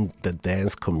inclusivity in the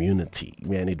dance community?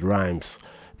 Man, it rhymes.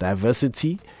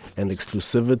 Diversity and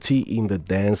exclusivity in the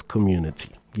dance community.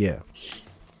 Yeah.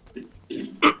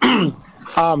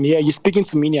 You're speaking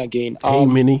to Minnie again. Hey,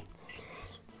 Minnie.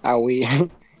 Are we?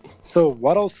 So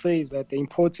what I'll say is that the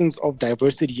importance of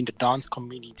diversity in the dance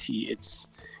community, it's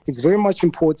very much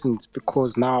important,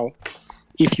 because now,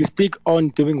 if you stick on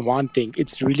doing one thing,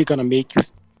 it's really gonna make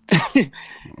you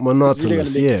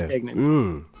monotonous. You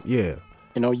stagnant. Yeah.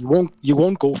 You know, you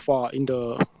won't go far in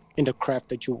the craft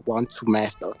that you want to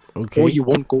master, okay, or you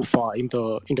won't go far in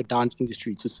the dance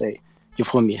industry, to say. You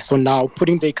feel me? So now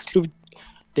putting the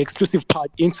exclusive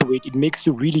part into it, it makes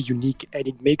you really unique and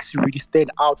it makes you really stand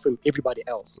out from everybody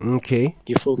else. Okay.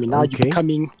 You feel me? Now you're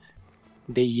becoming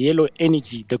the yellow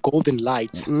energy, the golden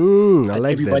light. I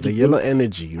like that. The yellow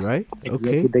energy, right?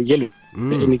 Exactly, the yellow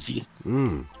the energy.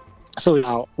 So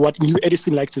now, what New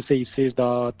Edison likes to say, he says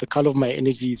the color of my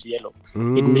energy is yellow.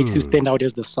 It makes you stand out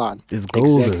as the sun. It's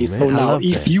golden, exactly. Man. So now,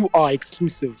 if you are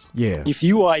exclusive,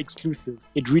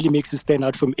 it really makes you stand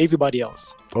out from everybody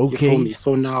else. Okay. You feel me?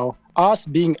 So now, us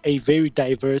being a very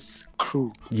diverse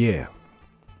crew,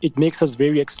 it makes us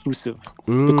very exclusive,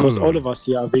 because all of us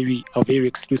here are very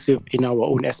exclusive in our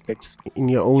own aspects. In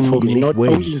your own unique not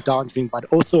ways. only in dancing, but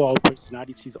also our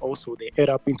personalities. Also, they add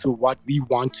up into what we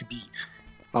want to be.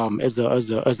 As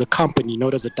a company,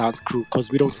 not as a dance crew,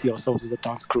 because we don't see ourselves as a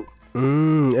dance crew.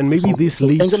 And maybe this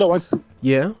leads. Angelo wants to.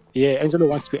 Yeah, Angelo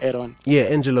wants to add on. Yeah,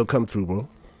 Angelo, come through, bro.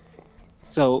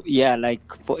 So like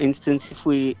for instance, if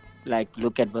we like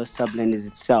look at Versatile Blenders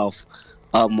itself,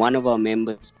 one of our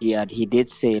members here, he did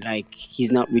say like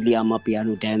he's not really a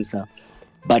Amapiano dancer,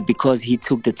 but because he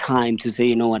took the time to say,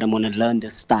 you know what, I'm gonna learn the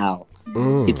style.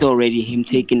 It's already him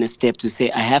taking a step to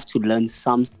say I have to learn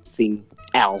something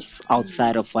else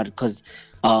outside of what, because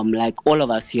like all of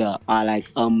us here are like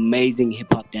amazing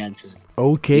hip-hop dancers,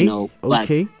 okay, you know, but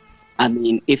I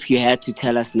mean, if you had to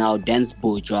tell us now dance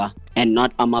bourgeois and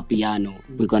not Amapiano,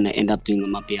 we're gonna end up doing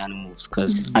Amapiano moves,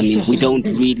 because I mean we don't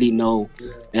really know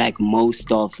like most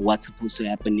of what's supposed to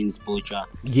happen in bourgeois,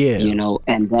 you know,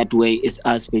 and that way is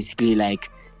us basically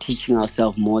like teaching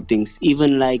ourselves more things,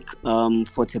 even like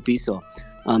for Tepiso,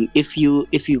 if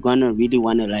you're gonna really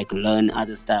want to like learn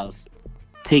other styles,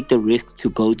 take the risk to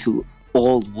go to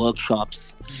all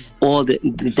workshops,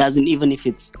 it doesn't, even if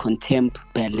it's contempt,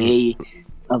 ballet,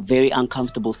 a very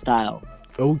uncomfortable style.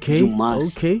 You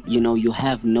must, you know, you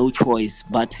have no choice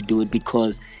but to do it,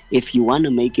 because if you want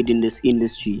to make it in this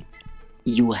industry,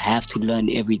 you have to learn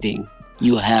everything.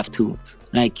 You have to,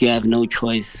 like, you have no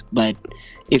choice. But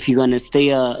if you're gonna stay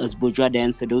a bourgeois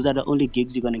dancer, those are the only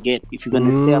gigs you're gonna get. If you're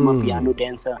gonna stay a piano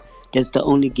dancer, that's the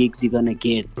only gigs you're gonna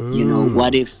get. You know,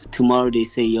 what if tomorrow they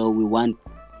say, yo, we want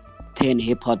 10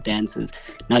 hip-hop dancers.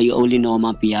 Now you only know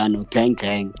my piano, clang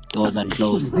clang, doors are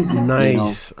closed.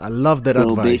 Nice. I love that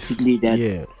advice. So basically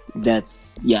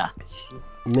that's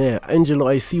Yeah, Angelo,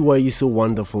 I see why you're so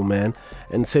wonderful, man.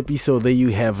 And Sepi, so there you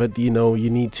have it. You know, you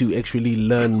need to actually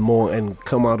learn more and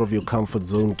come out of your comfort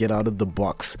zone, get out of the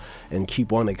box, and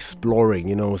keep on exploring,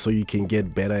 you know, so you can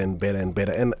get better and better and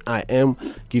better. And I am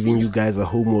giving you guys a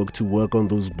homework to work on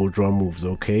those Bodra moves,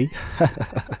 okay?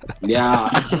 Yeah.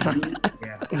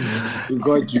 We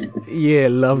got you. Yeah,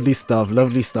 lovely stuff,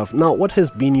 lovely stuff. Now, what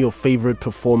has been your favorite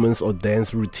performance or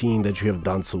dance routine that you have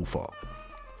done so far?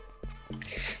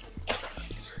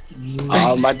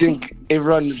 I think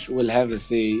everyone will have a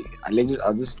say.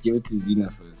 I'll just give it to Zena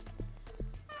first.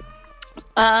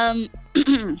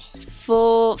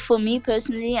 For me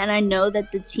personally, and I know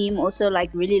that the team also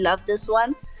like really loved this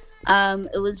one.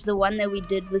 It was the one that we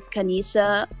did with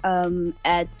Kanisa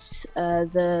at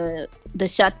the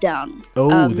shutdown.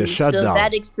 The shutdown. So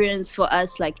that experience for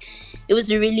us, like, it was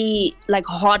a really like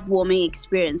heartwarming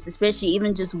experience, especially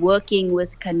even just working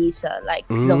with Kanisa, like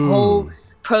the whole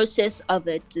process of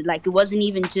it. Like, it wasn't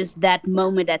even just that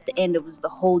moment at the end, it was the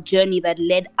whole journey that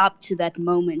led up to that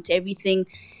moment. Everything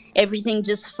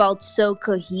just felt so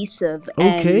cohesive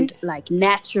and like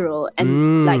natural,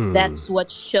 and like that's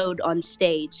what showed on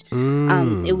stage.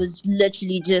 It was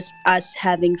literally just us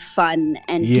having fun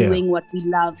and doing what we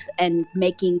love and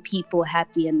making people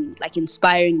happy and like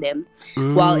inspiring them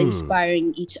while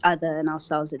inspiring each other and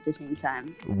ourselves at the same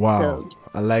time. Wow. So,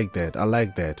 I like that.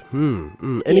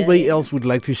 Anybody else would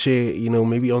like to share, you know,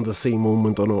 maybe on the same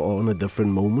moment or on a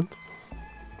different moment?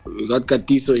 We got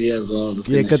Katiso here as well.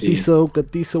 Yeah,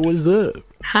 Katiso, what's up?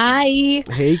 Hi.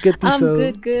 Hey,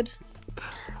 Katiso. Good.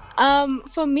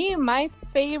 For me, my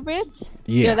favorite.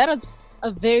 Yeah, that was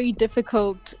a very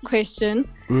difficult question.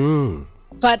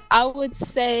 But I would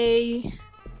say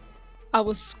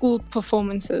our school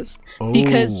performances,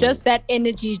 because just that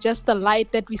energy, just the light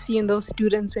that we see in those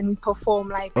students when we perform,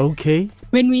 like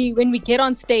when we get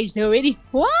on stage, they're already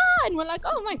wow, and we're like,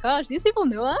 oh my gosh, these people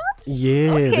know us.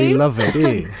 They love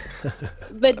it.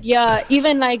 But yeah,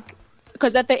 even like,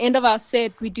 because at the end of our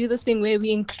set we do this thing where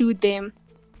we include them,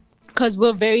 because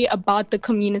we're very about the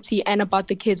community and about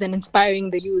the kids and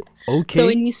inspiring the youth. So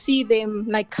when we see them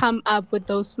like come up with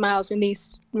those smiles,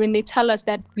 when they tell us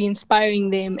that we're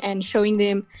inspiring them and showing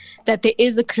them that there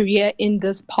is a career in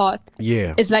this path,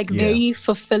 it's like very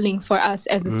fulfilling for us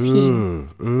as a team.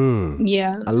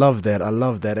 I love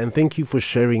that, and thank you for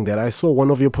sharing that. I saw one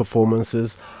of your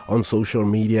performances on social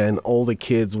media, and all the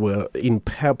kids were in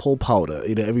purple powder.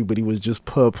 You know, everybody was just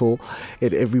purple,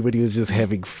 and everybody was just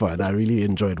having fun. I really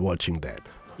enjoyed watching that.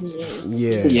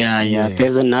 Yeah.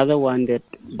 There's another one that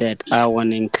I want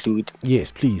to include.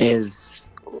 Yes, please. Is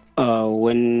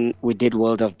when we did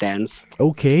World of Dance.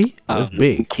 That's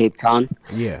big. In Cape Town.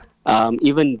 Yeah.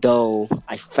 Even though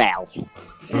I fell.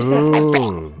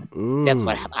 That's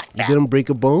what happened. I fell. You didn't break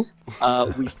a bone?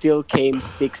 We still came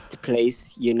 6th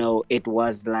place. You know, it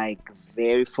was like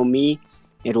for me,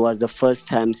 it was the first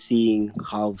time seeing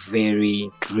how very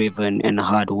driven and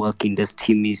hardworking this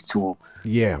team is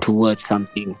towards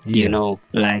something. You know,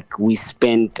 like we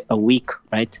spent a week,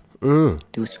 right? I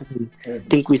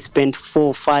think we spent 4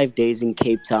 or 5 days in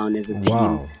Cape Town as a team.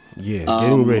 Wow. Yeah,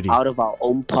 getting ready. Out of our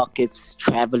own pockets,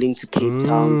 traveling to Cape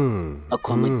Town,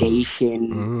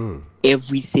 accommodation,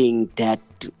 everything that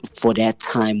for that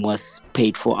time was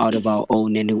paid for out of our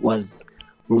own. And it was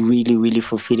really, really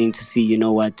fulfilling to see, you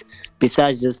know what,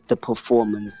 besides just the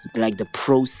performance, like the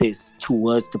process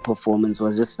towards the performance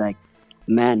was just like,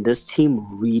 man, this team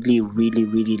really, really,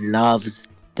 really loves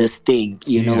this thing.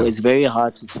 You know, it's very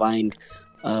hard to find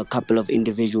a couple of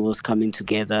individuals coming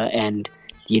together and,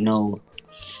 you know,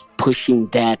 pushing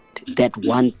that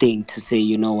one thing to say,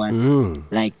 you know what,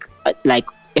 like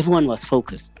everyone was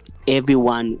focused.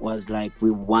 Everyone was like,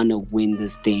 we want to win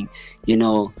this thing, you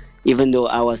know. Even though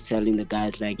I was telling the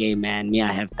guys like, hey man,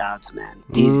 I have doubts, man.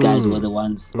 These guys were the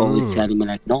ones always telling me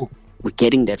like, no, we're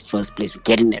getting that first place, we're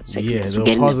getting that second place, we're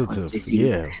getting positive. That first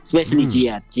place, especially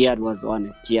Jihad. Jihad was on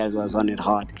it. Jihad was on it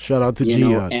hard. Shout out to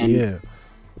Jihad. And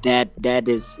that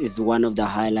is one of the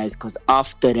highlights, because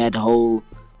after that whole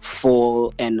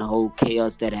fall and the whole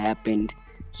chaos that happened,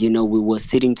 you know, we were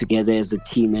sitting together as a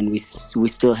team, and we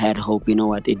still had hope. You know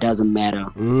what? It doesn't matter.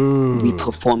 We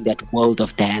performed that World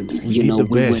of Dance. We were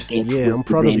there. I'm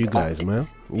proud of you guys, man.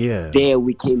 There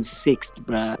we came 6th,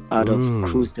 bruh, out of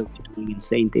crews that were doing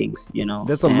insane things. You know,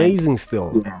 that's amazing.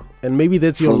 Still, And maybe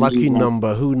that's your For me, lucky that's-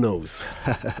 number. Who knows?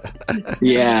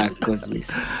 Yeah, cause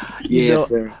yes,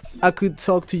 sir. I could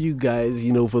talk to you guys,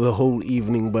 for the whole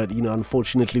evening, but,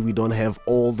 unfortunately we don't have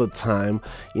all the time,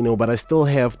 but I still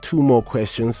have 2 more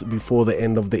questions before the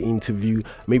end of the interview.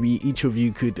 Maybe each of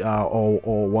you could,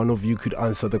 or one of you could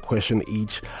answer the question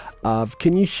each.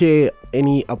 Can you share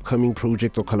any upcoming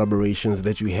projects or collaborations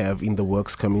that you have in the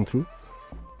works coming through?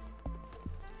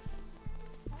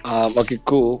 Okay,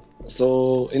 cool.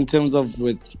 So in terms of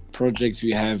with projects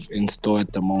we have in store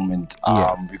at the moment,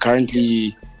 we're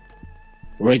currently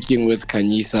working with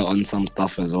Kanyisa on some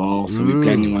stuff as well. So we're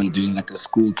planning on doing like a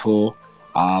school tour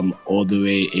all the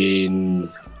way in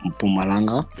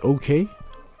Mpumalanga. Okay.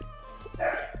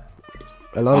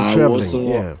 A lot of traveling. Also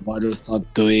Yeah. want to start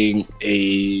doing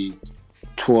a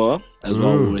tour as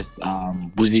well with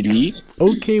Buzi Lee.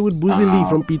 Okay, with Buzi Lee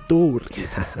from Pitor.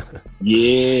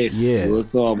 Yes. Yeah. We're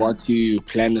also about to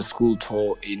plan a school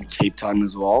tour in Cape Town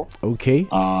as well. Okay.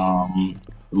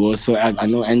 We also, I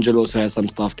know Angelo also has some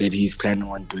stuff that he's planning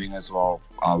on doing as well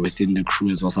within the crew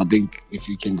as well. So I think if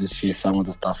you can just share some of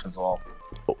the stuff as well.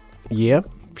 Yeah,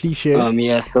 please share.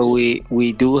 Yeah, so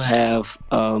we do have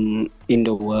in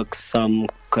the works some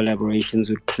collaborations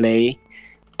with Play,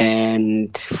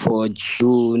 and for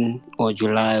June or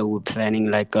July we're planning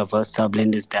like a Versatile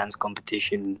Blenders dance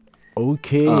competition.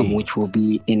 Okay. Which will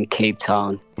be in Cape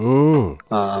Town.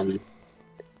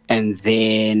 And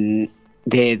then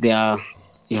there are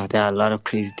a lot of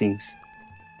crazy things.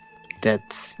 They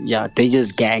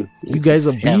just gang. You guys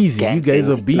are busy. Gang You guys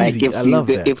are things. busy. Like I love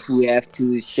that. If we have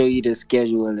to show you the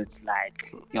schedule, it's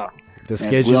like, The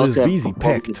schedule we is also have busy,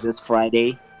 performances packed. this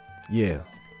Friday. Yeah.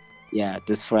 Yeah,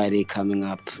 this Friday coming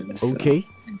up. So, Okay.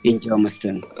 in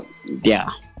Germiston. Yeah.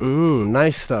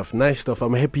 Nice stuff. Nice stuff.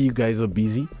 I'm happy you guys are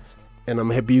busy. And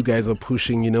I'm happy you guys are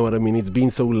pushing. You know what I mean? It's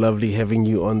been so lovely having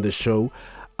you on the show.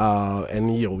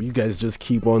 And you guys just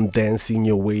keep on dancing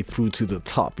your way through to the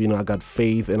top. I got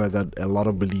faith and I got a lot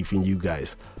of belief in you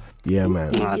guys. Yeah,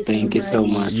 man. Thank you so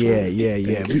much. Yeah.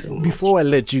 Before I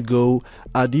let you go,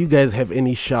 do you guys have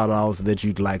any shout outs that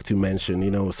you'd like to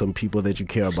mention? Some people that you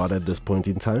care about at this point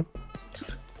in time?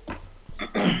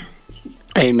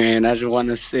 Hey, man, I just want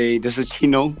to say this is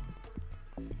Chino.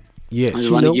 Yeah, I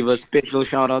just want to give a special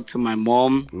shout out to my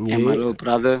mom and my little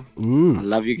brother. I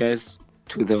love you guys,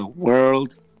 to the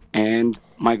world and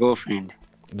my girlfriend.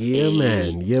 Yeah,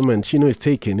 man. Chino is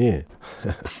taken here.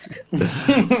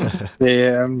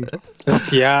 It's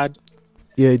Jihad.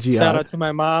 Yeah, Jihad. Shout out to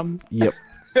my mom. Yep.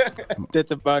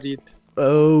 That's about it.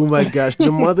 Oh my gosh,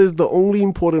 the mother's the only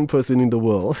important person in the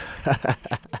world.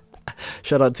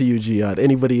 Shout out to you, Jihad.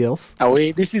 Anybody else? Oh,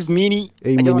 wait, this is Mini.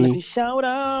 Hey, I just want to Mini. say shout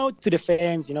out to the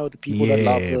fans, the people that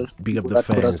love us, the big up people the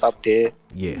that put us fans. up there.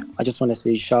 Yeah. I just want to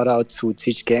say shout out to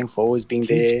Teach Gang for always being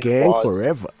there. Teach Gang for us.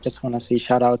 forever. Just want to say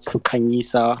shout out to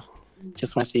Kanyisa.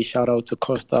 Just want to say shout out to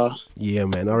Costa. Yeah,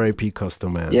 man. R.I.P. Costa,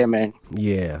 man. Yeah, man.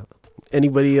 Yeah.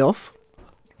 Anybody else?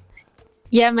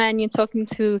 Yeah, man, you're talking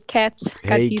to Kat.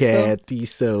 Hey, Kat Kat,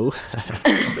 Tiso.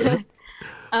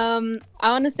 I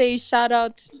want to say shout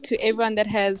out to everyone that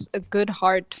has a good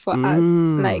heart for us.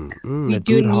 Like, we a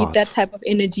do good need heart. that type of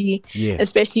energy, Yeah.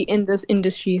 especially in this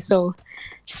industry. So,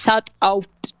 shout out.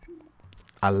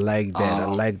 I like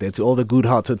that. To all the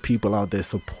good-hearted people out there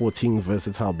supporting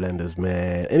Versatile Blenders,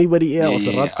 man. Anybody else?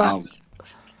 Rata?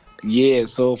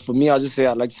 So for me, I'd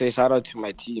like to say shout out to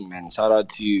my team, man. Shout out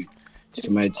to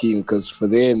my team, because for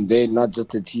them, they're not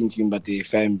just a team, but they're a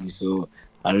family. So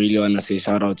I really want to say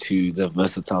shout out to the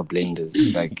Versatile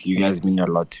Blenders. Like, you guys mean a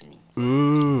lot to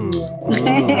me.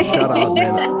 Shout out,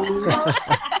 man.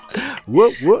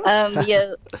 What?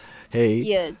 Yeah. Hey.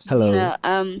 Yeah. Hello.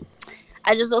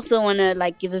 I just also want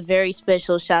to give a very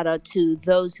special shout out to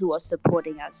those who are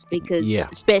supporting us, because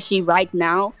especially right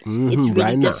now, it's really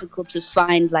right now. difficult to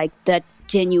find that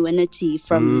genuinity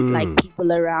from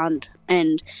people around,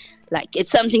 and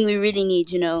it's something we really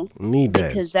need, Need that.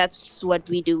 because that's what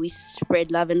we do. We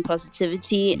spread love and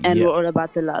positivity, and Yeah. we're all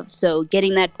about the love. So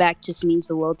getting that back just means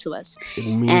the world to us. It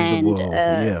means and the world.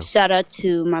 Yeah. shout out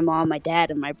to my mom, my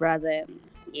dad, and my brother. And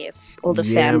yes, all the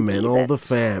Yeah, family. man, all the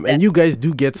fam. And you guys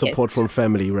do get support from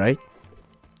family, right?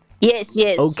 Yes.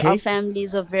 Okay. Our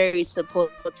families are very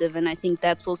supportive, and I think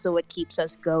that's also what keeps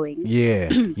us going. Yeah.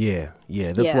 That's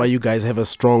Yeah. why you guys have a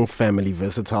strong family.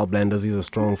 Versatile Blenders is a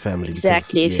strong family. because,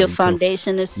 Exactly. If your you can-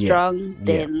 foundation is strong,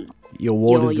 then your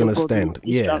wall is your gonna building stand.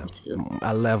 will be Yeah, strong too.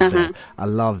 I love that. I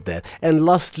love that. And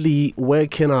lastly, where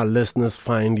can our listeners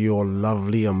find your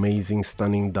lovely, amazing,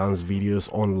 stunning dance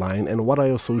videos online? And what are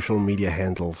your social media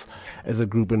handles as a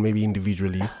group and maybe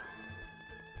individually?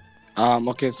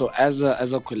 Okay, so as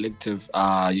a collective,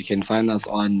 you can find us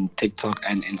on TikTok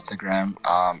and Instagram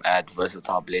at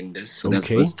Versatile Blenders. So that's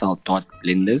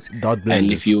versatile.blenders.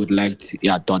 And if you would like to,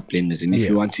 .blenders. And if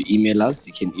you want to email us,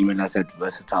 you can email us at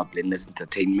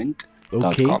versatileBlendersEntertainment.com.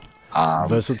 Okay.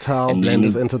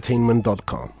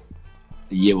 VersatileBlendersEntertainment.com.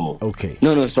 Yo. Okay.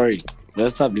 No, sorry.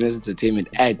 VersatileBlendersEntertainment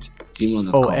at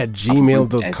gmail.com. Oh, at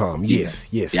gmail.com.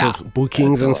 Yes. Yeah. So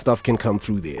bookings and stuff can come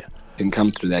through there. Can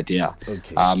come through that, yeah.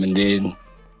 Okay. And then,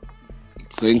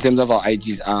 so in terms of our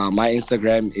IGs, my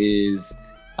Instagram is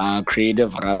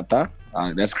Creative Rata.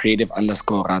 That's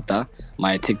creative_Rata.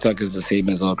 My TikTok is the same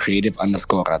as well,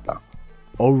 creative_Rata.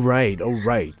 All right.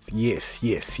 Yes.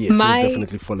 We'll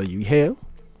definitely follow you here.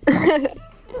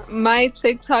 My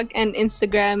TikTok and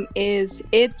Instagram is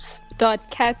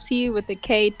it's.katsy with a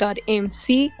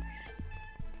k.mc.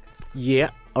 Yeah.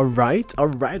 All right.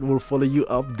 We'll follow you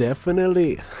up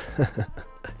definitely.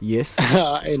 Yes.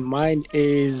 And mine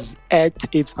is at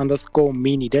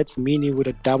its_mini. That's mini with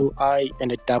a double I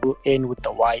and a double N with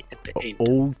the Y at the end.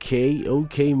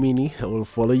 Okay, Mini. I will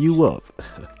follow you up.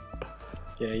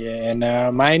 Yeah. And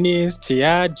mine is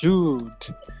Chia Jude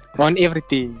on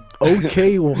everything.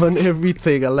 Okay, on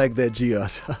everything. I like that, Gia.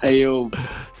 Ayo.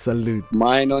 Salute.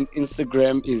 Mine on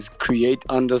Instagram is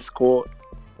create_and_weight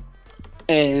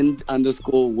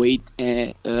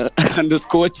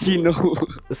 _Tino.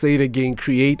 Say it again.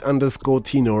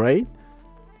 Create_Tino, right?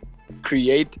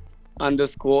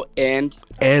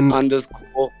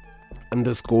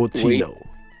 Create_and_Tino.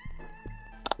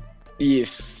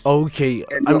 Yes. Okay.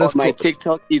 And on my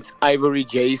TikTok, it's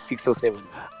IvoryJ607.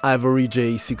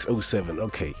 IvoryJ607.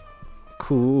 Okay.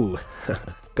 Cool.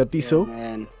 Katiso? Yeah,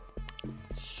 man.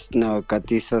 No,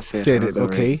 Katiso said it.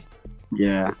 Okay.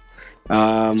 Yeah.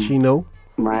 Chino?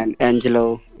 Mine,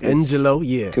 Angelo.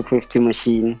 Yeah. 250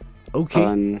 Machine. Okay.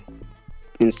 On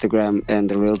Instagram and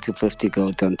the Real 250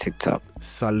 Goat on TikTok.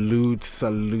 Salute.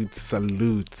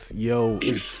 Yo,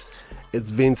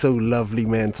 it's been so lovely,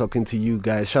 man, talking to you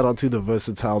guys. Shout out to the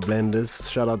Versatile Blenders.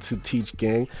 Shout out to Teach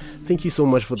Gang. Thank you so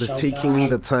much for taking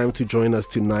the time to join us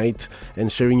tonight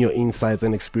and sharing your insights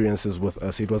and experiences with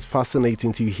us. It was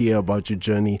fascinating to hear about your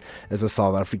journey as a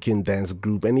South African dance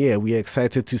group. And yeah, we are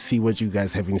excited to see what you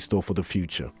guys have in store for the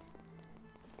future.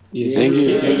 Yes. Thank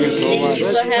you so much. Thank you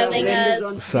for having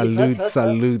us. Salute.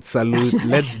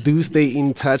 Let's stay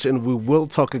in touch, and we will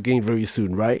talk again very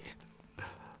soon, right?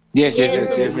 Yes,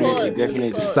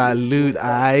 definitely. Salute,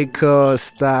 ay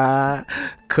Costa.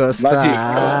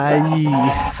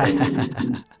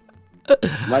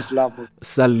 Much love.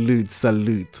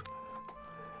 Salute.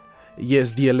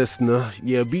 Yes, dear listener,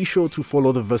 be sure to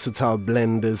follow the Versatile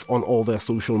Blenders on all their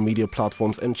social media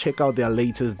platforms and check out their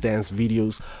latest dance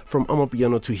videos. From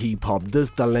Amapiano to hip hop, this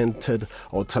talented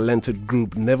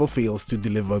group never fails to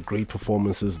deliver great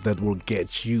performances that will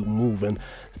get you moving.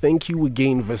 Thank you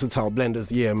again, Versatile Blenders.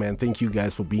 Yeah, man, thank you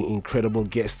guys for being incredible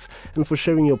guests and for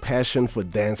sharing your passion for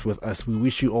dance with us. We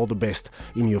wish you all the best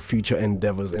in your future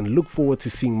endeavors and look forward to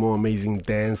seeing more amazing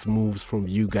dance moves from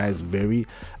you guys very,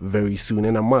 very soon.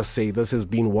 And I must say, this has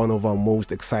been one of our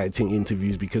most exciting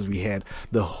interviews because we had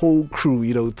the whole crew,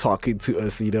 talking to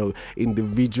us,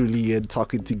 individually and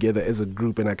talking together as a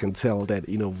group. And I can tell that,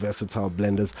 Versatile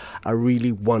Blenders are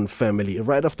really one family.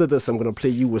 Right after this, I'm going to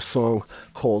play you a song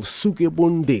called Suke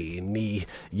Bunde Ni.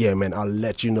 Yeah, man, I'll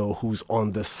let you know who's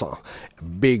on this song.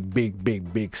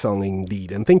 Big song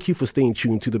indeed. And thank you for staying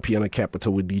tuned to the Piano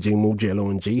Capital with DJ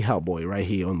Mojelo and J Howboy right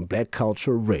here on Black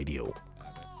Culture Radio.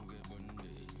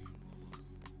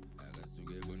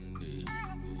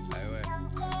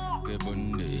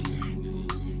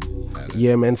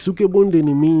 Yeah, man,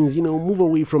 Sukebundeni means, move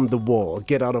away from the wall,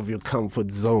 get out of your comfort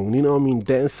zone,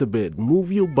 dance a bit, move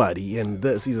your body. And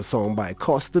this is a song by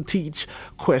Costa Teach,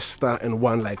 Questa, and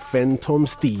one like Phantom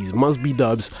Steez. Must Be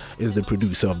Dubs is the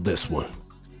producer of this one.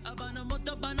 Abana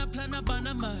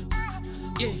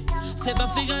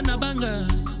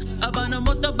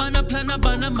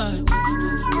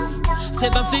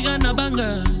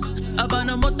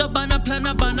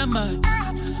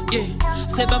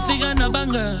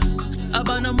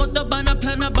moto bana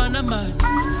plana bana man.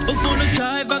 Ufunu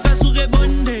drive akasuke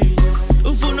bonde.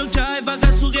 Ufunu drive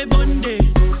akasuke bonde.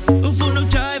 Ufunu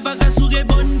drive akasuke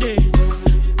bonde.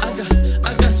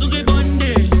 Akasuke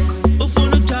bonde.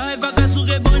 Ufunu drive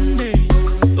akasuke bonde.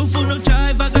 Ufunu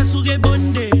drive akasuke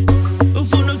bonde.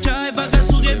 Ufunu drive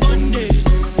akasuke bonde.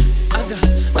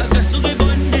 Akasuke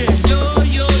bonde. Yo.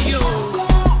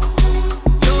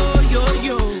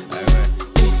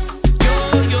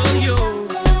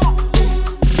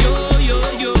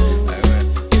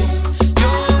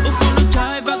 Ufunu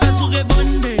drive akasuke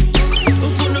bonde.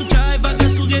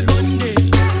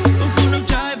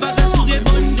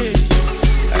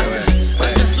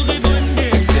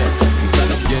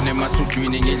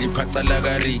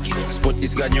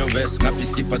 kanyoves ngaphi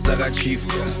skipper saka chief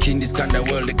skin iskanda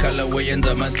world the colorway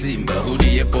yenza masimba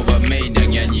hoodie yepova main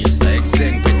yanyanyisa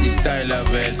exeng betty style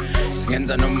level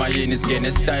singenza noma yini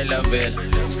singene style level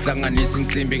sihlanganisa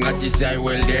insimbi ngathi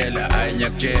siyayiweldela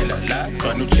ayanyakutshela la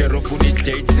bana uchero futhi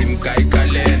dates imkai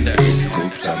calendar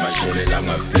iscoops amashele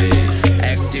langapay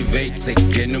activate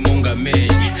sekugena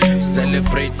umongameli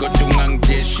celebrate kodwa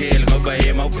ungangidesheli ngoba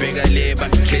yema ubheka le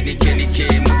bakukhelikeli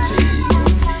kemuthi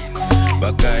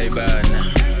bakay bana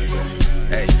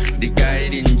hey dikayi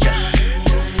ninja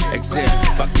except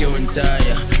fuck your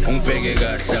entire ungibheke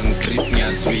kahle angitrip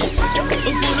ngiyazwisa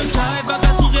ufuna jive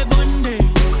akasuke bonde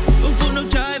ufuna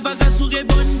jive akasuke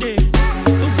bonde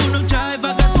ufuna jive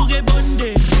akasuke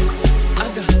bonde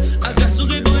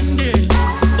akasuke bonde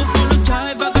ufuna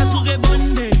jive akasuke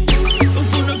bonde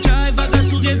ufuna jive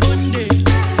akasuke bonde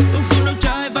ufuna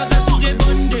jive akasuke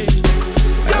bonde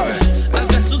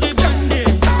akasuke bonde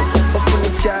ufuna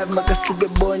jive makasuke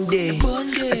bonde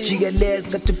ajikeleza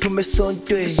ngathi phuma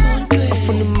esontwe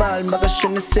ufuna imali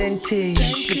makashona sente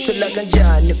sithola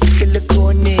kanjani kuhlele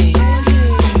khone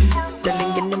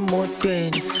dalingene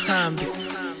emotweni sihambe.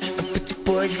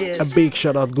 A big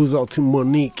shout out goes out to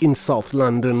Monique in South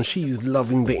London. She's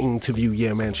loving the interview.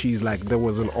 Yeah, man. She's like, that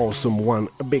was an awesome one.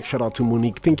 A big shout out to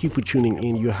Monique. Thank you for tuning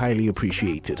in. You're highly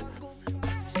appreciated.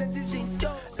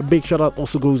 A big shout out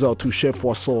also goes out to Chef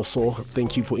Wasoso.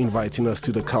 Thank you for inviting us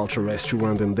to the Culture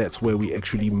Restaurant, and that's where we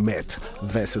actually met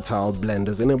Versatile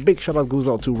Blenders. And a big shout out goes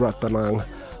out to Ratanang,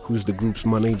 who's the group's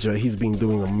manager. He's been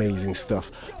doing amazing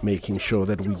stuff, making sure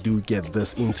that we do get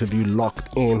this interview locked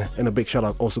in. And a big shout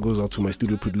out also goes out to my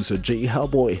studio producer Jay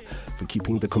Hellboy for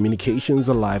keeping the communications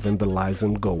alive and the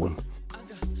liaison going.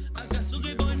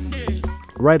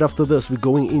 Right after this, we're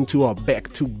going into our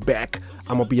back-to-back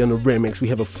Amapiano remix. We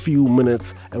have a few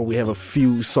minutes and we have a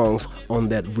few songs on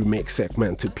that remix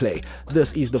segment to play.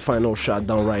 This is the final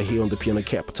shutdown right here on the Piano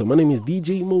Capital. My name is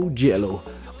DJ Mojelo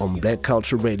on Black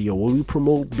Culture Radio, where we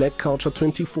promote Black Culture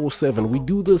 24/7. We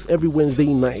do this every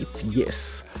Wednesday night,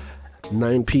 yes,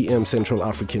 9 p.m. Central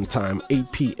African Time,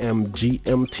 8 p.m.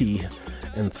 GMT,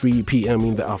 and 3 p.m.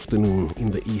 in the afternoon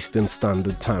in the Eastern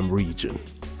Standard Time region.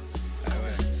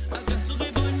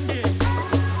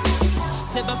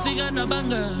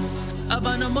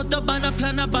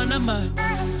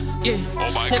 Yeah. Oh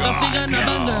my God,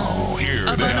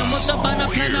 now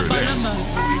hear this,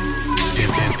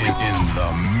 in the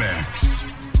mix.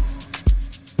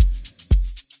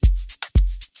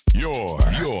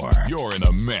 You're in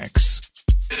a mix.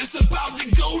 It's about to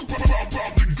go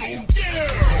down.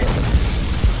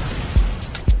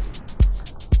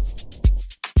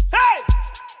 Hey!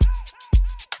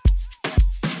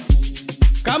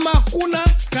 Kama kuna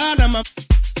kana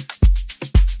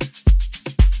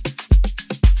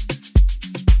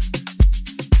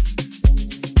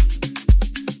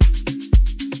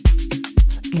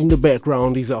In the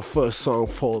background is our first song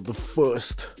for the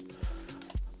first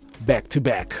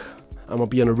back-to-back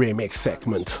Amapiano remix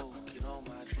segment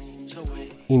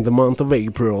in the month of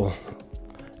April.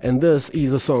 And this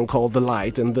is a song called The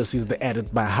Light, and this is the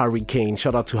edit by Hurricane.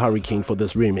 Shout out to Hurricane for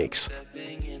this remix.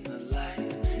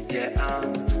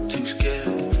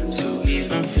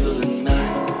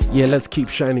 Yeah, let's keep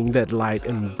shining that light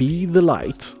and be the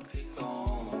light.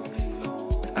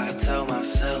 I tell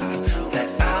myself that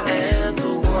I am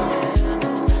the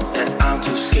one, that I'm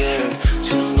too scared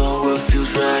to know what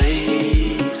feels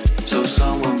right. So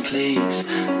someone please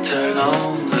turn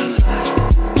on the light.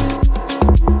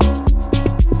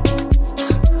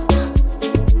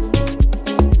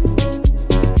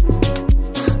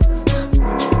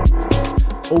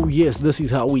 Oh yes, this is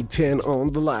how we turn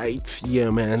on the lights. Yeah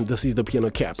man, this is the Piano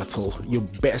Capital, your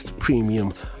best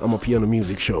premium Amapiano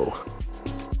music show.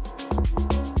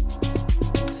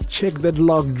 Check that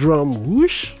lock drum,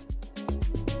 whoosh.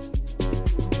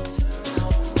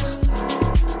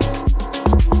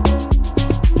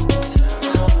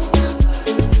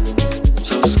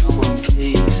 So someone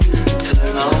please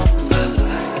turn on the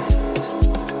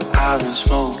light. I've been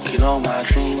smoking all my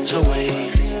dreams away.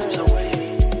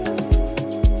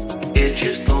 It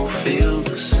just don't feel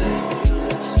the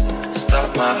same.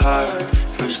 Stop my heart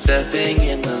from stepping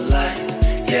in the light.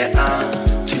 Yeah, I'm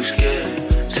too scared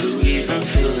to even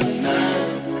feel the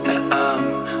night. And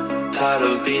I'm tired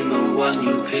of being the one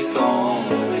you pick on.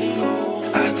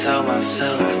 I tell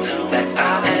myself that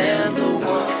I am the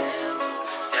one,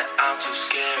 that I'm too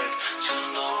scared to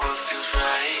know what feels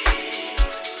right.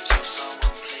 So someone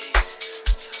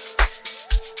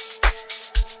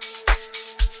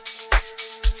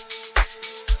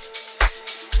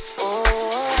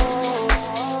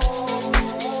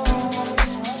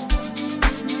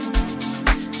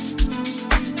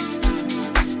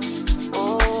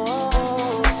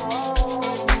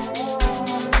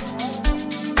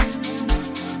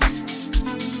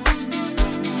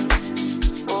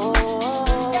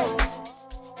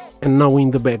And now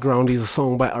in the background is a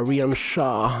song by Aryan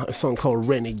Shah, a song called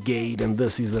Renegade, and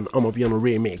this is an Amapiano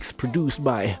remix produced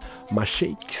by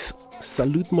Mashakes.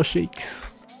 Salute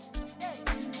Mashakes.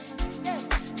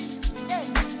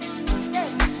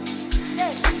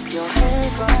 Keep your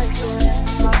hands right there.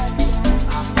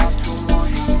 I've got two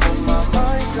motions on my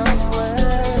mind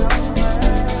somewhere.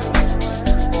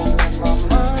 Won't let my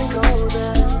mind go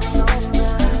there.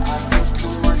 I took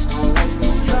too much, don't let me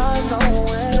drive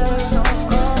nowhere.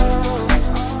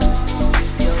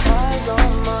 Keep your eyes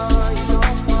on mine.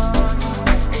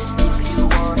 And if you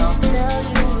want, I'll tell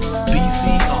you love.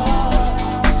 BCR.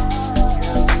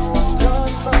 Tell you I'm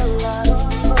yours for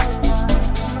life.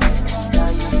 And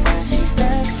tell your friend she's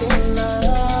next in line.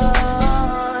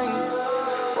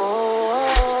 Oh,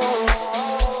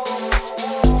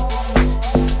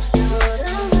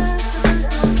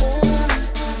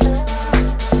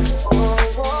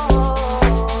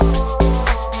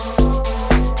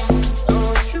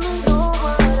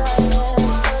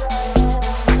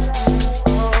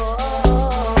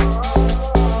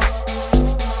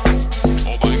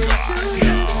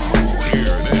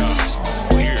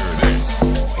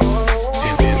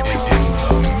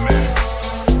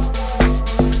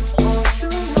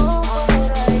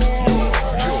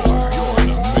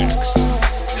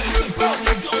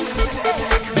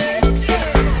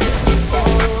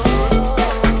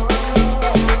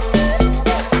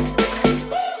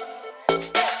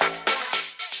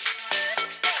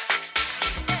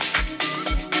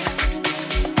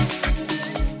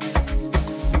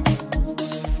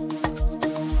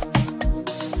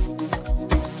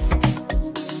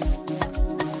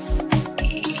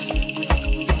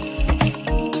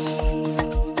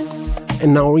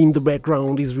 And now in the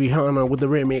background is Rihanna with the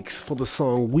remix for the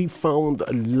song We Found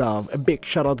Love. A big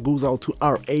shout out goes out to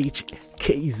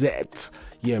RHKZ.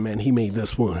 Yeah, man, he made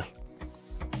this one.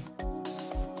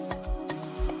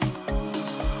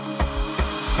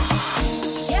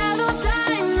 yellow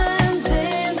diamonds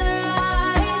in the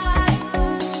light,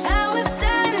 and we're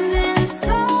standing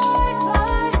side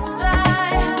by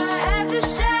side as your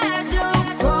shadow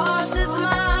crosses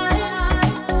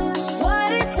mine.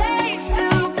 What it takes to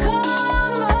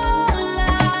come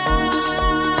alive.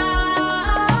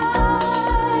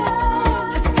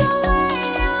 It's the way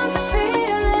I'm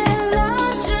feeling, I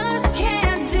just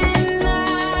can't deny.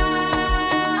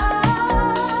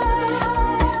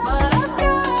 But I've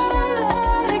gotta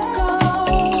let it go.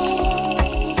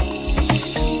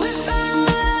 We found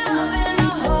love in a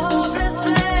hopeless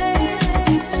place.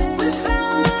 We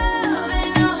found love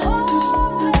in a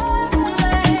hopeless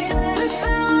place. We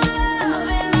found love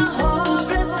in a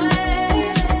hopeless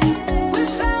place. We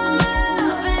found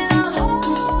love in a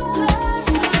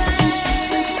hopeless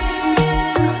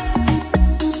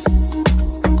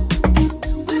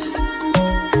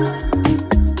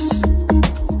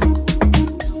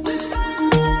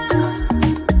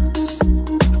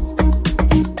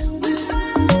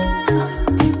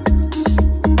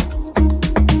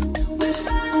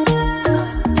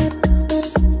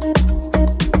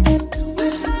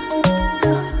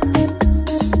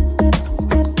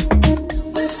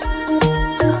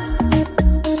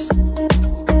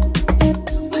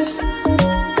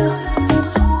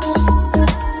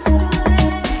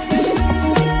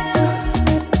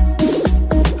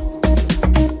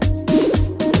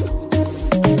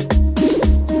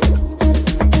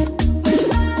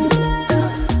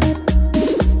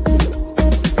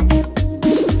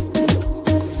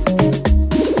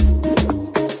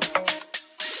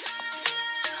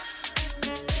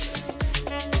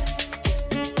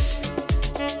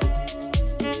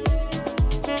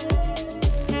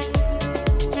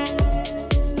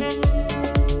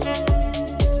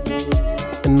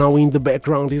And now in the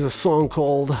background is a song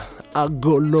called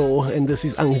Agolo, and this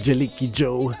is Angelique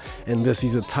Joe, and this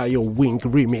is a Tayo Wink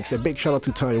remix. A big shout out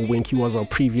to Tayo Wink. He was our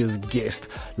previous guest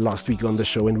last week on the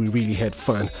show, and we really had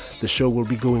fun. The show will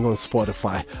be going on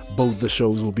Spotify. Both the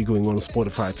shows will be going on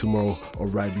Spotify tomorrow or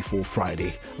right before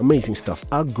Friday. Amazing stuff.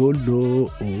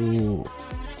 Agolo. Oh.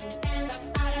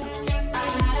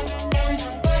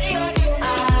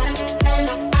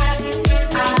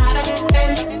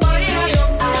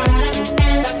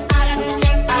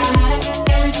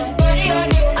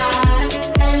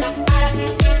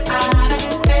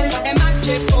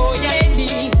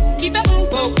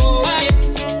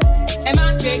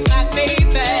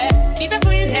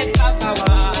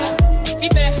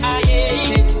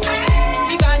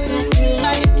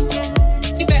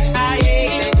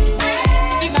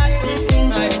 If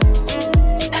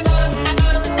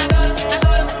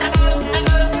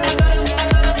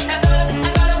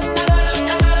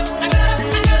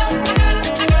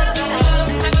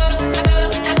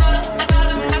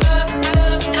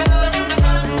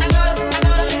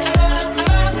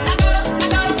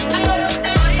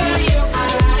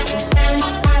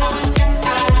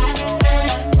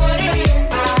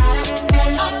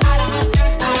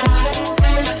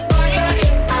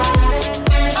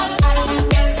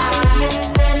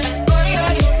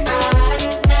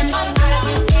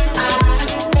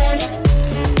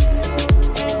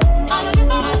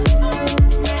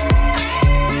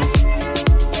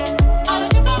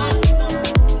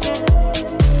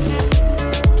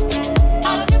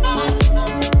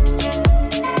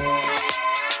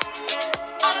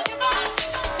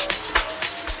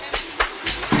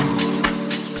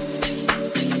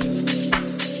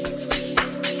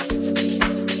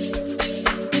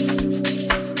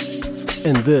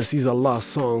And this is our last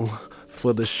song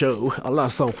for the show, our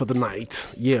last song for the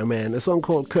night. Yeah, man, a song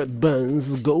called Kurt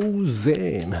Burns, Go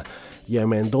Zen. Yeah,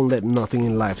 man, don't let nothing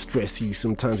in life stress you.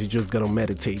 Sometimes you just gotta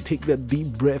meditate. Take that deep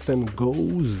breath and go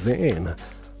zen.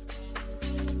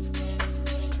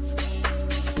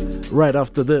 Right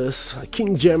after this,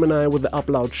 King Gemini with the Up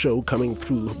Loud Show coming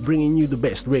through, bringing you the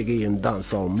best reggae and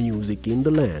dancehall music in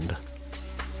the land.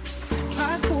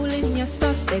 Try calling your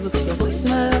stuff, baby, got your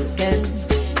voicemail again.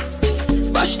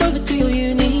 Rushed over to your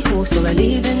uni, also I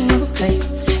leave in your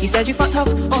place. You said you fucked up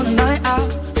on a night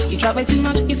out. You drank way too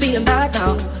much, you're feeling bad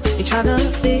now. You're trying to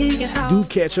figure out. Do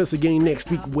catch us again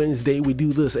next week, Wednesday. We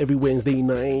do this every Wednesday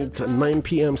night, 9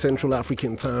 p.m. Central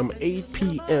African Time, 8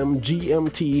 p.m.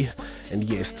 GMT, and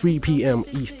yes, 3 p.m.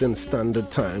 Eastern Standard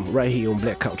Time, right here on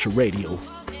Black Culture Radio.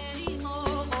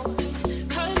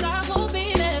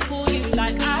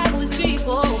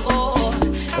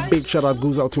 A big shout out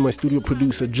goes out to my studio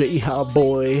producer, J.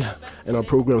 Boy, and our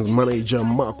program's manager,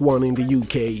 Mark One in the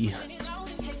UK.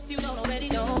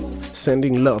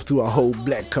 Sending love to our whole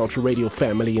Black Culture Radio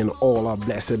family and all our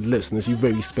blessed listeners. You're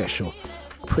very special,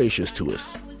 precious to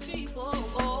us.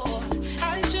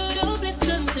 I should have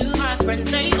listened to my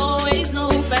friends, they always know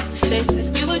best. They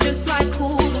said you were just like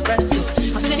all the rest. So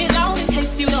I'll sing it loud in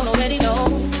case you don't already know.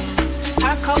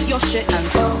 Pack up your shit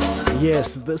and go.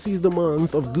 Yes, this is the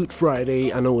month of Good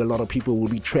Friday. I know a lot of people will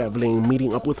be traveling,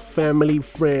 meeting up with family,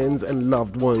 friends, and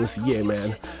loved ones. Yeah,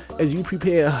 man. As you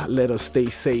prepare, let us stay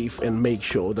safe and make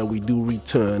sure that we do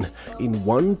return in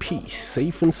one piece,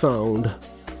 safe and sound.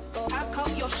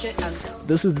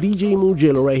 This is DJ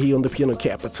Mojelo right here on the Piano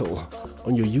Capital,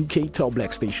 on your UK top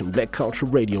black station, Black Culture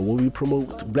Radio, where we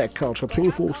promote Black Culture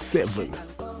 24/7.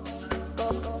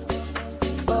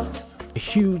 A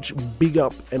huge big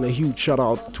up and a huge shout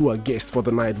out to our guest for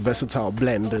the night, Versatile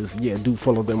Blenders. Yeah, do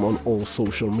follow them on all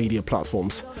social media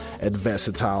platforms at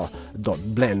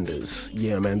versatile.blenders.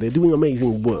 Yeah, man, they're doing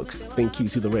amazing work. Thank you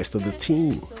to the rest of the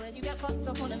team.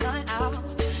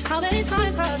 How many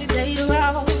times have you played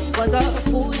around? Was I a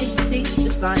fool? Did you see the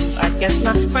signs? I guess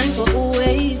my friends were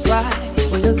always right.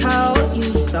 Well, look how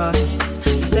you've done.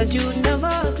 You said you'd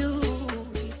never do.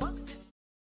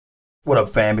 What up,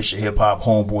 fam? It's your hip-hop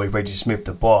homeboy, Reggie Smith,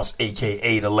 the boss,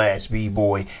 a.k.a. the last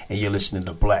B-boy, and you're listening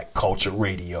to Black Culture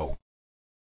Radio.